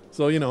old.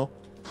 So, you know,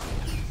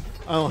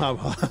 I don't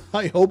have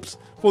high hopes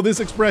for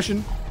this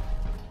expression.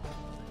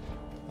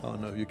 I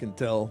don't know if you can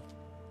tell.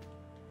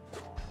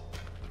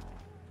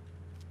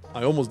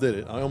 I almost did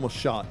it. I almost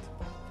shot.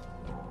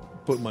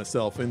 Put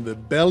myself in the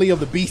belly of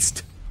the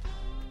beast.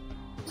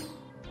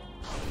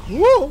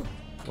 Whoa!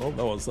 Well,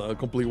 that was a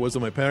complete waste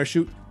of my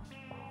parachute.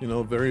 You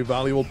know, very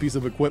valuable piece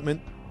of equipment.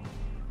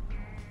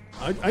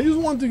 I just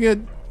want to get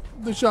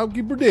the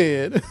shopkeeper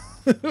dead.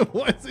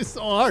 Why is this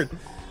so hard?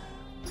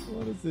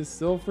 What is this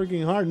so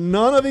freaking hard?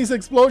 None of these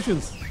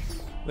explosions.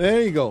 There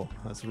you go.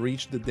 Let's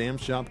reach the damn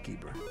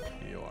shopkeeper.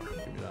 Here you are.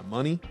 Give me that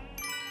money.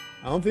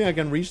 I don't think I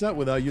can reach that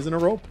without using a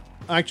rope.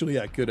 Actually,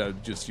 I could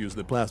have just used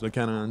the plasma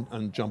cannon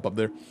and jump up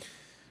there.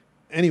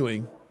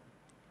 Anyway,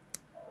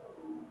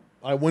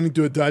 I went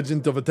into a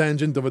tangent of a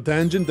tangent of a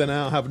tangent, and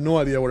I have no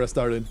idea where I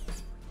started.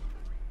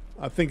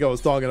 I think I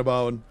was talking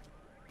about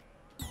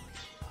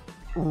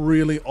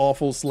really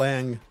awful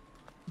slang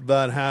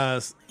that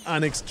has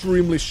an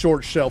extremely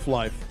short shelf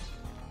life.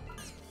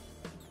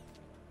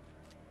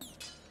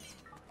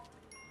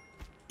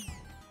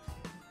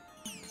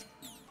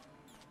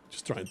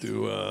 Just trying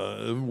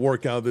to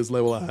work out this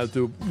level. I had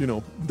to, you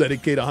know,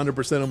 dedicate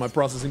 100% of my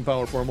processing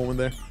power for a moment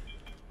there.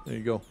 There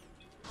you go.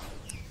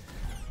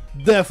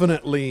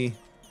 Definitely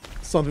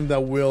something that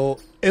will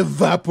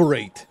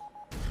evaporate,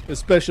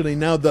 especially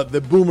now that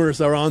the boomers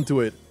are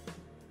onto it.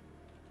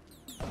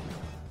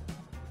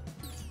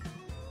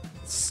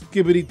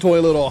 Skibidi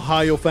toilet,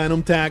 Ohio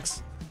FANUM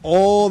tax,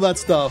 all that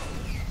stuff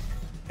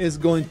is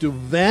going to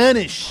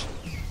vanish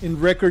in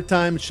record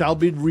time, shall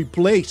be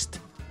replaced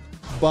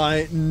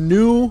by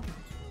new,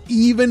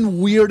 even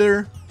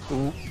weirder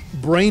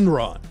brain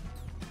rot.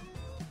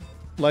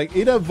 Like,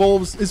 it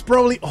evolves, it's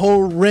probably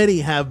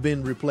already have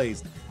been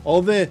replaced.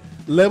 All the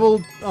level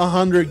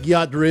 100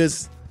 GYATT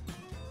RIZZ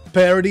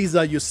parodies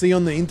that you see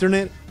on the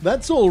internet,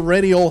 that's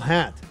already old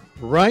hat.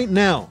 Right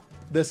now,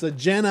 there's a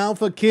Gen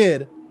Alpha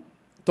kid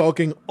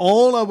talking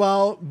all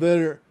about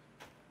their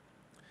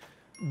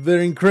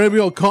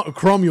incredible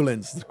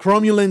cromulence.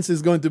 Cromulence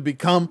is going to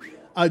become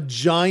a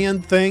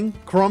giant thing.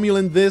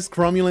 Cromulent this,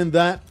 cromulent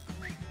that,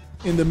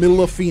 in the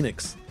middle of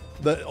Phoenix.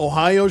 The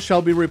Ohio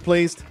shall be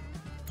replaced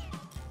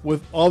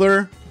with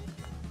other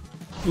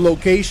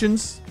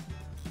locations.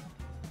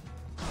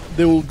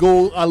 They will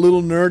go a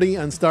little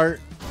nerdy and start.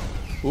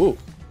 Ooh.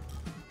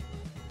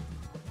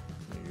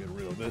 Let me get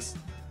rid of this.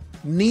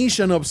 Niche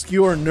and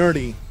obscure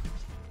nerdy.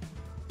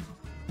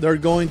 They're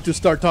going to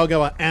start talking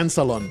about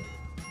Ansalon.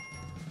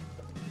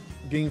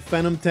 Getting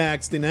FANUM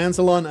taxed in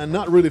Ansalon, and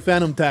not really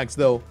FANUM taxed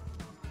though.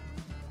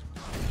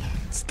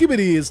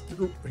 Skibidi is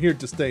here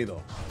to stay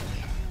though.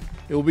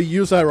 It will be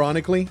used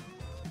ironically,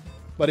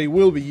 but it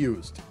will be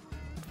used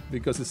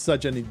because it's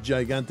such a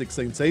gigantic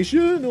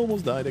sensation.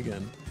 Almost died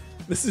again.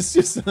 This is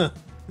just the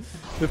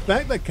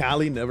fact that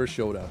Cali never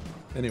showed up.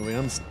 Anyway,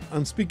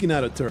 I'm speaking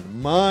out of turn.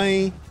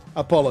 My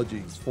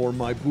apologies for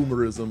my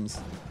boomerisms.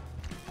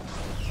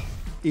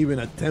 Even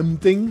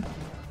attempting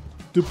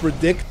to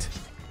predict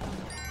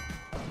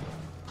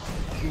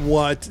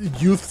what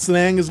youth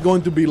slang is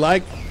going to be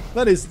like.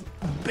 That is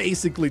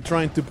basically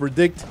trying to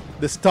predict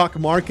the stock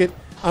market.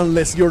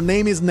 Unless your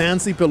name is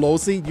Nancy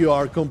Pelosi, you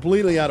are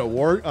completely out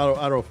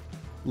of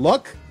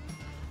luck.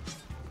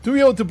 To be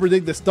able to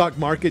predict the stock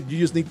market, you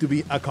just need to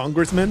be a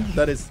congressman.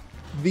 That is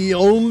the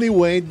only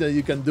way that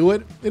you can do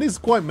it. It is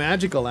quite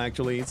magical,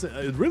 actually. It's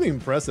really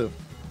impressive.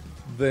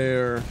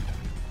 Their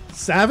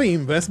savvy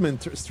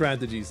investment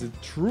strategies. It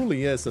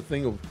truly is a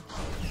thing of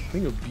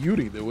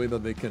beauty. The way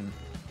that they can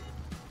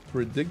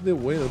predict the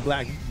way the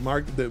black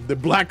market, the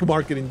black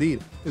market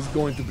indeed, is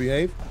going to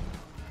behave.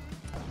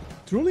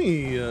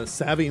 Truly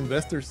savvy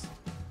investors.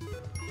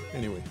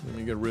 Anyway, let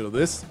me get rid of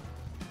this.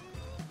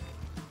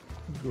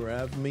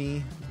 grab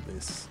me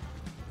this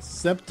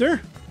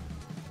scepter.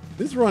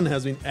 This run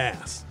has been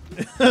ass.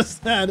 It has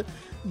had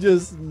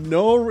just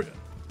no...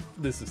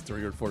 This is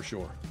triggered for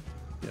sure.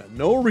 Yeah,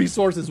 no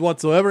resources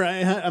whatsoever.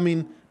 I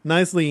mean,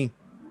 nicely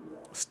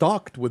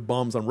stocked with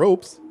bombs and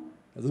ropes.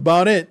 That's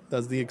about it.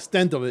 That's the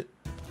extent of it.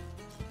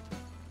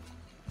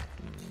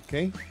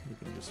 Okay, we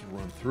can just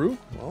run through.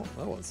 Well,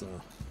 that was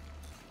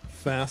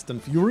fast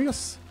and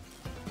furious.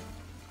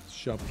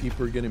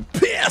 Shopkeeper getting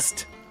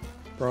pissed!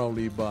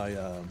 Probably by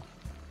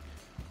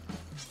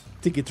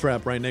ticket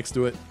trap right next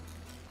to it.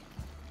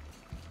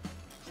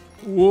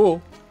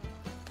 Whoa!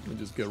 Let me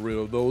just get rid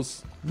of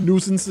those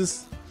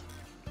nuisances.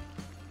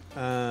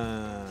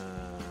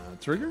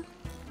 Trigger?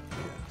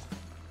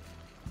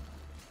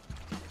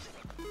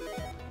 Yeah.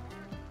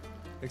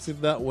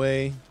 Exit that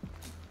way.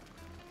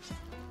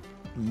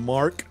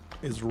 Mark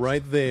is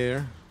right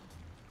there.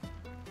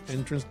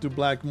 Entrance to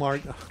Black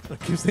Market. I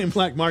keep saying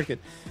Black Market.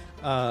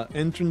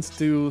 Entrance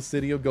to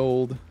City of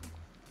Gold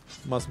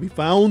must be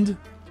found.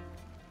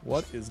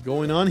 What is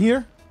going on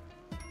here?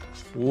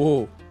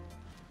 Whoa.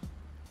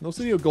 No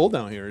City of Gold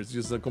down here. It's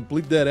just a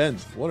complete dead end.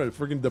 What a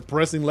freaking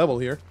depressing level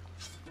here.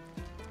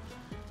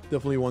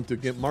 Definitely want to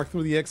get marked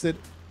through the exit.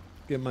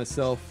 Get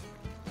myself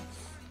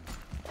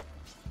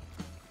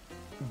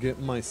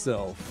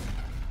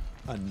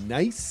a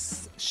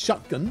nice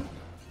shotgun.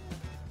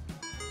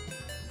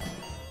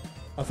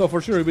 I thought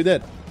for sure he'd be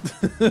dead.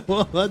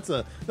 Well, that's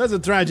a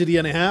tragedy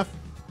and a half.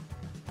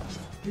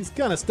 He's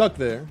kind of stuck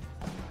there.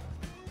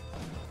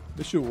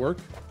 This should work.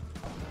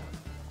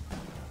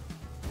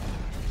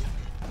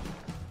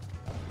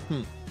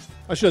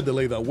 I should have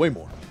delayed that way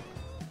more.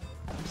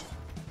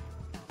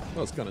 That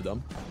was kind of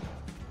dumb.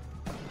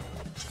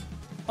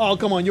 Oh,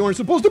 come on, you weren't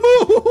supposed to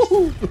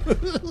move!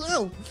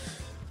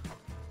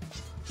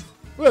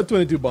 We have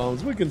 22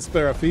 bombs. We can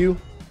spare a few.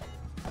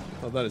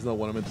 Oh, that is not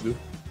what I meant to do.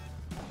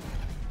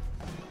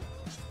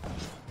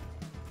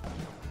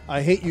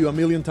 I hate you a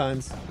million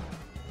times.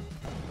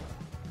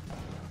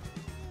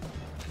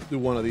 Do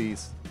one of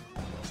these.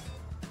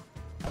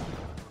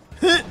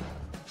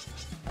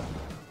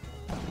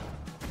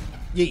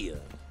 Yeah.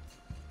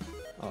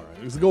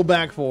 Alright, let's go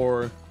back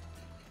for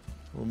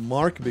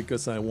Mark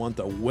because I want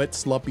a wet,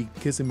 sloppy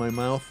kiss in my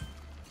mouth.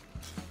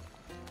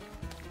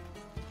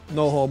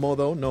 No homo,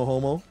 though. No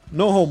homo.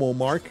 No homo,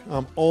 Mark.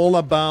 I'm all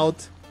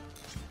about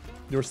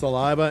your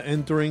saliva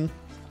entering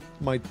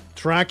my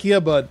trachea,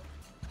 but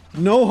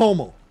no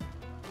homo.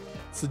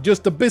 It's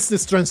just a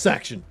business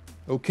transaction,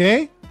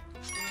 okay?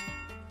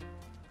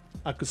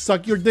 I could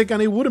suck your dick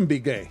and it wouldn't be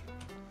gay.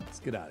 Let's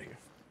get out of here.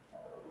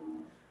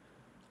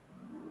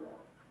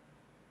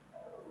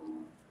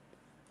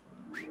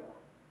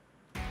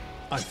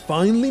 I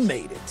finally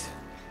made it.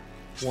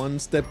 One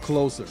step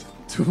closer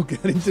to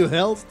getting to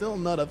hell. Still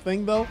not a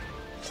thing, though.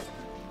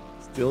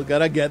 Still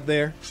gotta get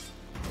there.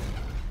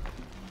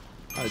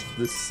 I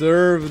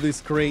deserve this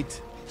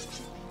crate.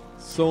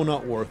 So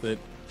not worth it.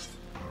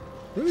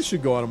 Really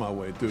should go out of my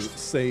way to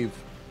save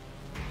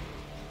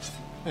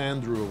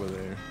Andrew over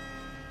there.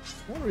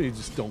 I really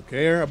just don't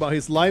care about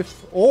his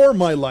life or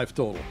my life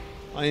total.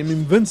 I am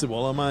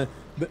invincible. I'm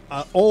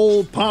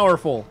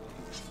all-powerful.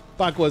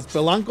 Paco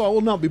Spelunky, I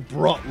will not be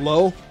brought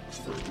low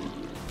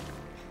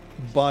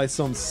by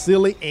some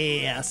silly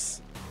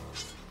ass.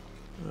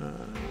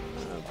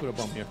 Put a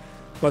bomb here.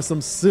 By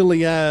some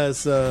silly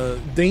ass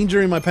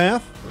danger in my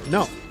path?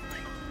 No.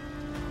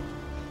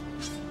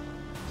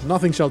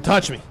 Nothing shall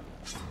touch me.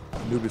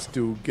 Anubis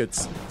 2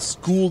 gets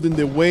schooled in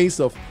the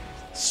ways of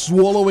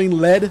swallowing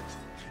lead.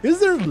 Is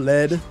there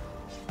lead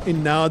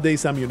in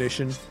nowadays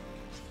ammunition?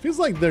 Feels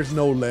like there's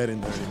no lead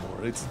in there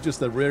anymore. It's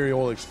just a very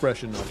old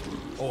expression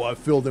of, oh, I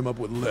filled them up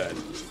with lead.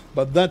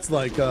 But that's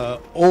like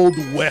Old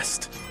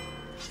West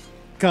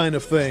kind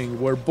of thing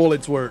where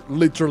bullets were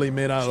literally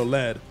made out of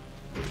lead.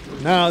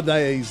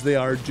 Nowadays, they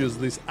are just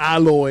this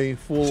alloy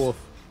full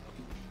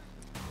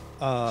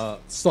of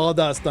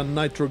sawdust and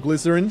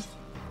nitroglycerin.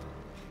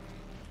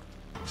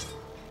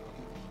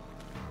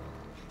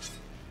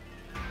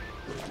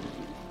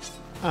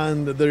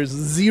 And there's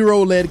zero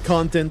lead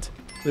content.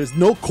 There's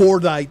no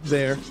cordite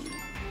there.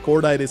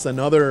 Cordite is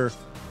another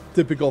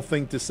typical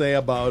thing to say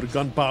about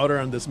gunpowder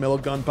and the smell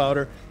of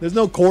gunpowder. There's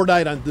no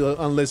cordite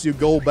unless you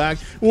go back.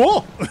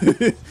 Whoa!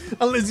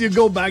 Unless you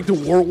go back to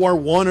World War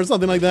I or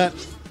something like that.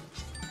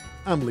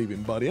 I'm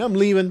leaving, buddy. I'm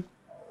leaving.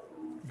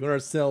 Got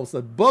ourselves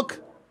a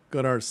book.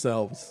 Got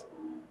ourselves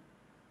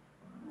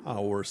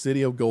our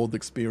City of Gold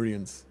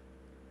experience.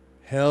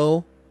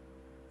 Hell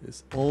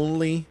is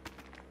only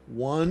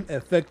one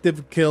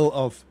effective kill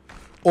of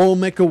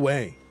Olmec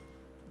away.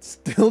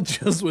 Still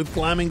just with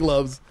climbing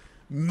gloves,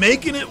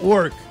 making it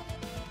work.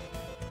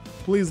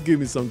 Please give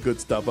me some good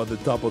stuff at the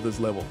top of this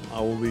level.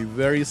 I will be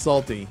very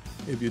salty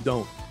if you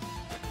don't.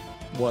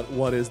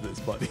 What is this,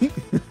 buddy?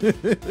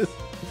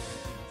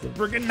 It's a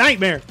freaking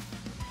nightmare.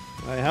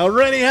 I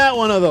already had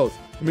one of those.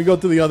 Let me go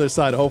to the other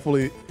side.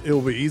 Hopefully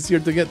it'll be easier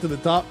to get to the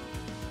top.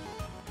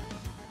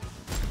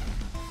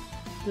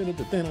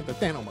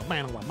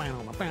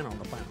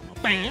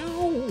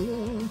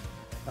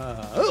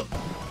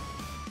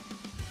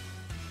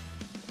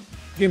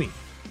 Gimme.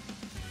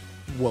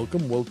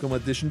 Welcome, welcome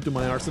addition to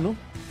my arsenal.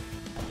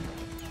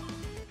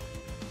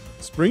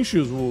 Spring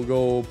shoes will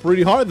go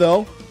pretty hard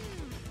though.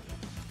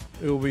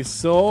 It will be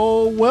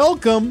so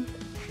welcome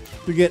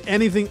to get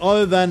anything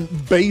other than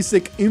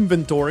basic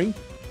inventory.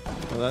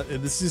 Well,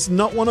 this is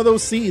not one of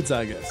those seeds,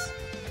 I guess.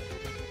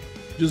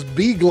 Just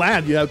be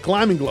glad you have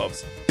climbing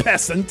gloves,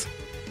 peasant.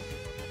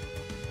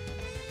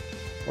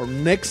 Or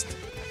next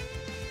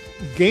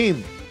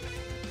game,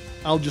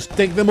 I'll just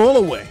take them all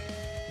away.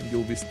 And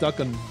you'll be stuck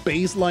on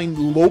baseline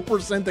low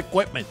 %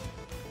 equipment.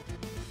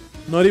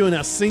 Not even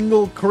a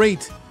single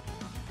crate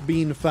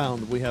being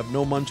found. We have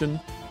no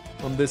munchin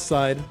on this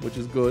side, which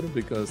is good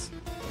because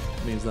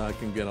it means that I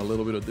can get a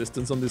little bit of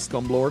distance on this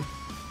scumlord.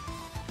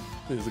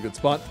 This is a good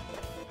spot.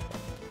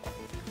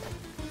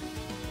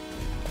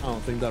 I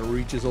don't think that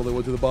reaches all the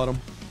way to the bottom.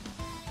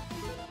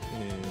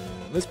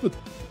 And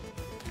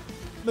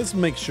let's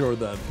make sure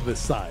that the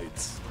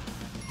sides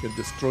get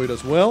destroyed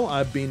as well.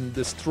 I've been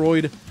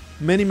destroyed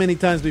many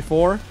times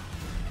before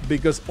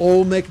because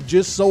Olmec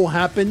just so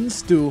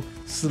happens to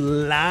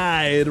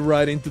slide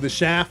right into the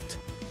shaft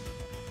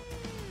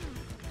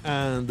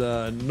and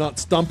not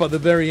stump at the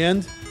very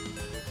end.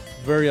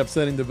 Very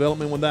upsetting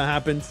development when that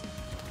happens.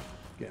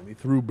 Get me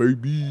through,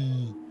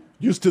 baby.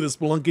 Used to the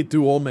Spelunky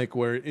 2 Olmec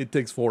where it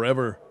takes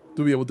forever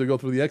to be able to go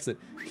through the exit.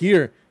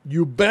 Here,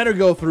 you better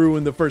go through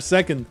in the first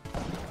second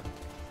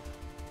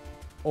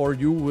or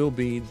you will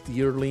be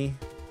dearly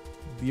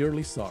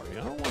sorry.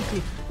 I don't want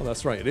to... Oh,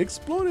 that's right. It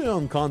exploded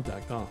on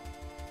contact, huh?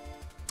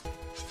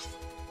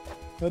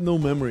 I had no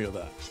memory of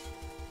that.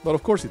 But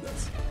of course it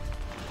does.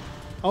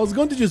 I was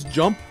going to just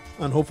jump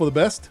and hope for the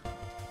best.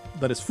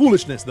 That is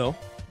foolishness, though.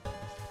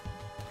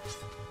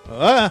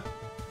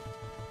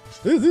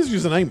 This is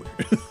just a nightmare.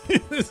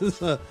 This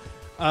is a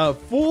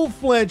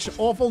full-fledged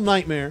awful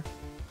nightmare.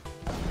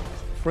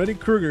 Freddy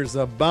Krueger's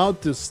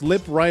about to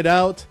slip right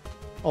out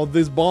of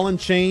this ball and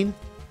chain.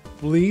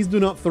 Please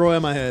do not throw it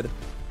at my head.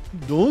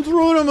 Don't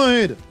throw it at my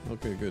head.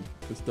 Okay, good.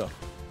 Good stuff.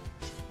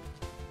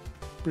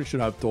 Pretty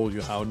sure I've told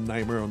you how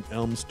Nightmare on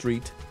Elm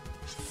Street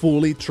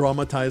fully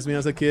traumatized me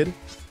as a kid.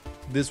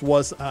 This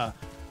was a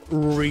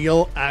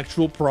real,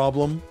 actual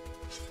problem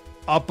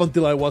up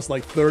until I was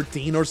like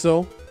 13 or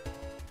so.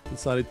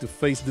 Decided to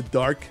face the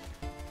dark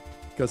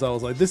because I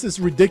was like, this is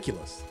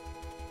ridiculous.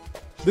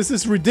 This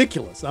is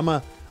ridiculous. I'm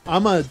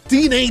a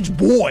teenage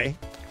boy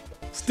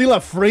still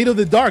afraid of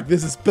the dark.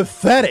 This is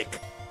pathetic.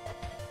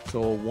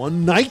 So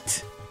one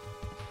night,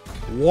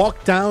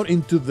 walked out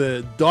into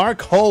the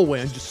dark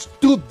hallway and just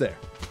stood there,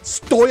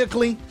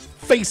 stoically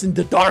facing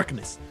the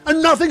darkness,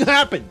 and nothing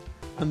happened.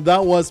 And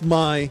that was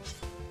the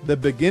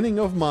beginning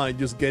of my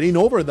just getting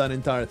over that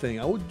entire thing.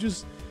 I would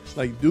just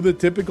like do the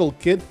typical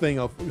kid thing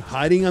of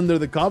hiding under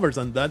the covers,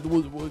 and that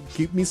would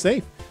keep me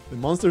safe. The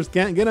monsters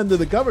can't get under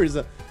the covers.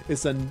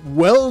 It's a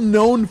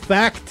well-known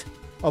fact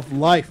of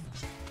life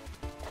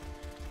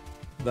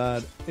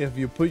that if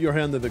you put your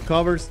hand under the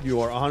covers, you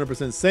are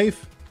 100%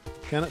 safe.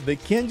 They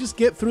can't just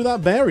get through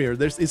that barrier.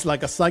 It's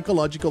like a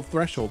psychological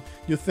threshold.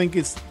 You think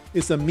it's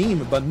a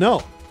meme, but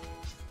no.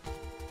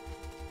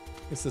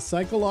 It's a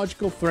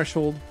psychological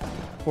threshold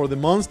for the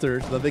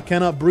monsters that they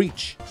cannot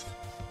breach.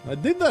 I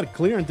did that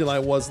clear until I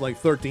was like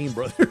 13,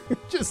 brother.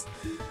 just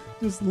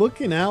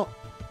looking out,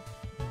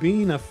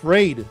 being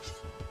afraid.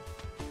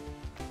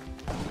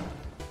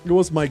 It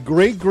was my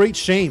great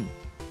shame.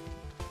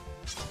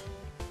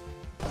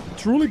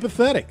 Truly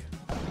pathetic.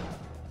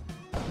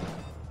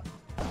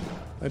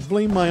 I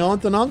blame my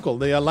aunt and uncle.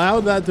 They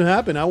allowed that to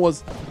happen. I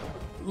was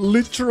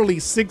literally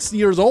 6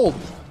 years old.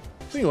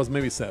 I think it was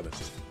maybe 7.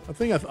 I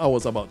think I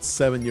was about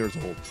 7 years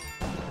old.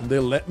 And they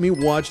let me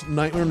watch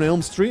Nightmare on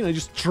Elm Street, and I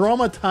just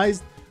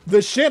traumatized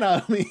the shit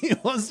out of me.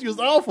 It was just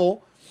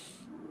awful.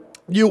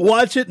 You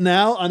watch it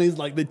now, and it's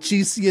like the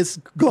cheesiest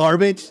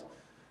garbage.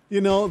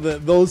 You know,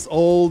 those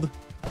old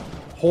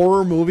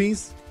horror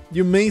movies.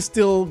 You may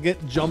still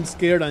get jump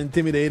scared and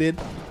intimidated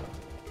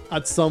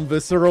at some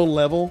visceral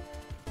level,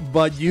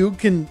 but you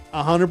can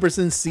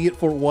 100% see it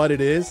for what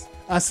it is.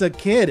 As a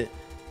kid,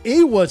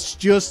 it was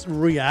just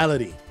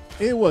reality.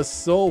 It was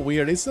so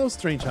weird. It's so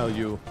strange how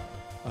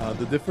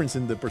the difference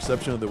in the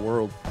perception of the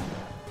world,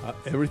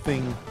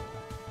 everything,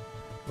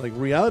 like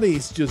reality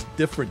is just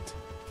different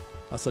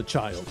as a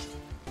child.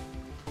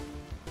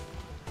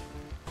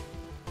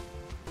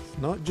 It's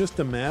not just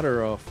a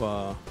matter of,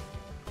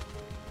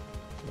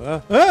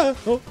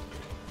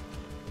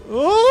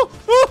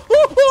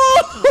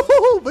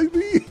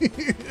 baby.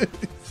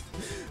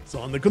 It's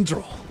under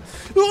control.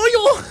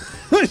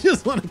 I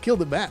just want to kill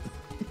the bat.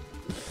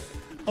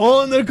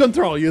 All under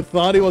control. You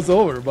thought it was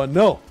over, but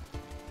no.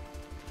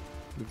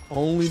 We've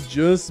only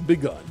just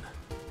begun.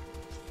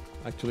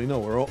 Actually, no,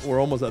 we're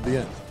almost at the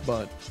end,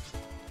 but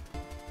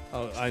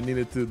I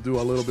needed to do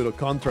a little bit of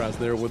contrast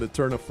there with a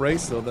turn of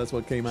phrase, so that's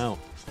what came out.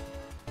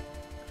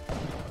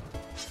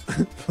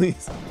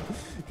 Please,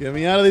 get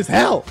me out of this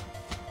hell.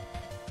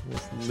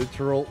 This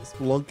literal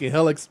Spelunky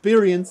hell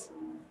experience.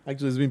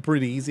 Actually, it's been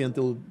pretty easy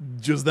until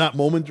just that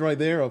moment right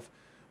there of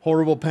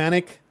horrible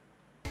panic.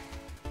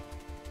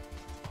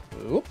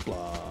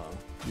 Oopla.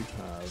 You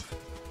have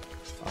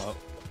a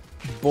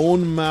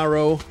bone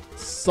marrow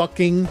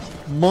sucking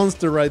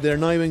monster right there.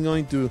 Not even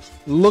going to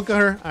look at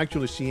her.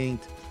 Actually, she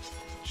ain't.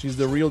 She's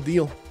the real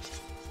deal.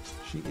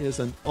 She is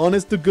an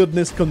honest to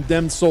goodness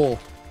condemned soul.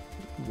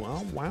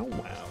 Wow, wow,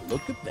 wow.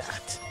 Look at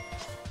that.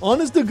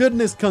 Honest to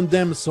goodness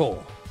condemned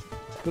soul.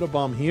 Put a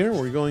bomb here.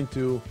 We're going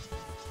to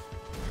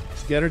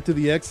get her to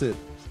the exit.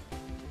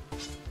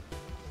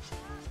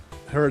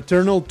 Her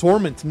eternal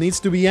torment needs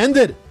to be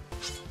ended.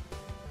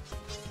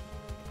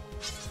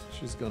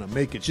 She's gonna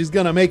make it. She's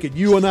gonna make it.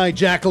 You and I,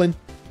 Jacqueline.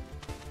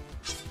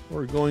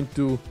 We're going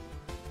to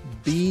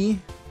be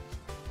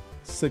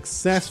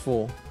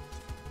successful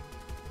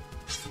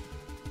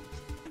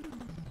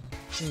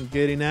in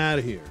getting out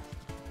of here.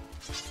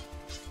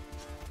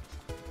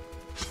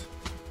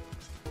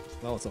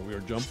 That was a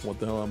weird jump. What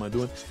the hell am I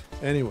doing?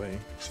 Anyway,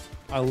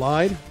 I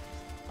lied.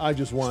 I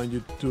just wanted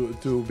you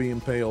to be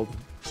impaled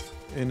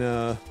in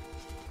a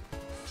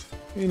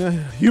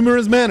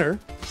humorous manner.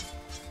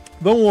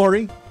 Don't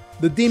worry.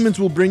 The demons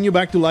will bring you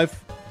back to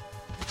life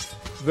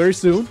very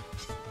soon.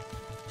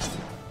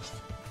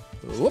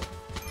 Whoop.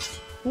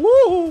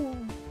 Woo!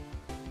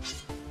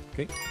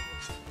 Okay.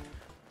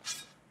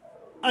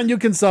 And you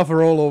can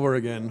suffer all over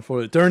again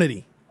for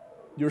eternity.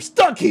 You're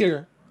stuck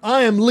here.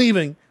 I am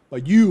leaving,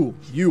 but you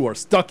are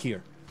stuck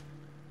here.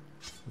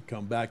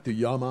 Come back to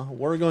Yama.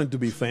 We're going to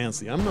be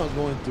fancy. I'm not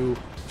going to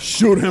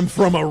shoot him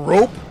from a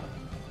rope.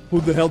 Who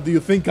the hell do you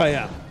think I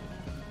am?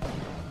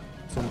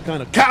 Some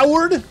kind of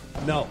coward?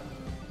 No.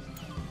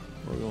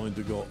 We're going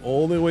to go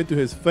all the way to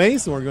his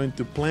face, and we're going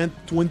to plant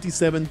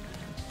 27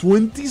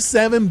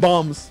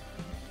 bombs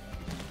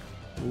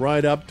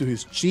right up to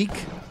his cheek,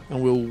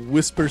 and we'll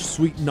whisper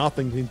sweet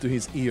nothings into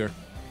his ear.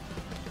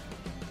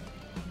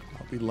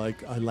 I'll be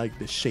like, I like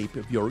the shape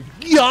of your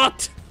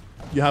GYATT.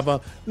 You have a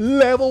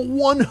level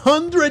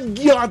 100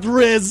 GYATT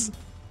RIZZ.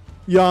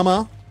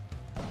 Yama,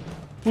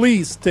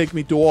 please take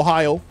me to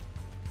Ohio,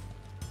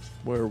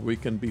 where we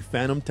can be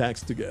FANUM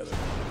taxed together.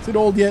 Is it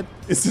old yet?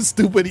 Is it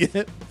stupid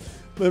yet?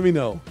 Let me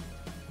know.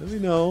 Let me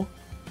know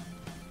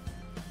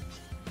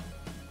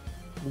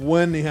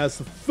when he has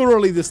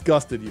thoroughly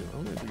disgusted you.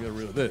 I'm going to get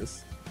rid of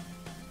this.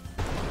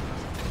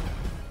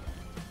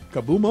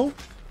 Kabumo?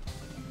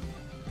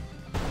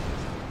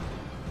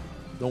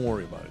 Don't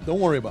worry about it. Don't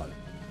worry about it.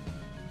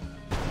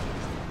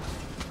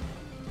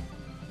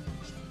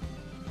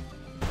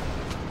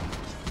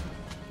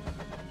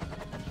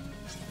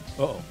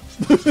 Uh-oh.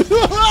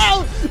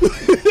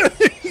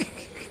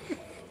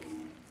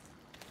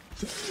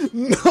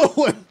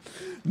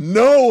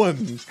 No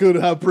one could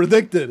have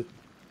predicted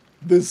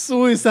the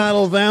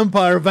suicidal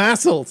vampire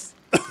vassals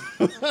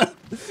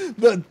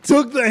that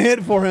took the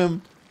hit for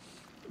him.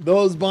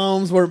 Those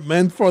bombs were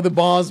meant for the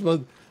boss,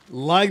 but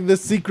like the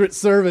Secret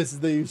Service,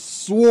 they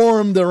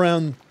swarmed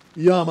around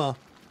Yama,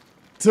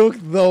 took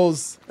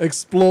those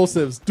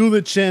explosives to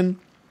the chin,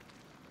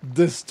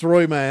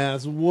 destroy my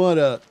ass. What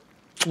a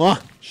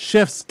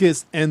chef's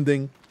kiss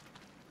ending.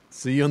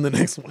 See you on the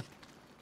next one.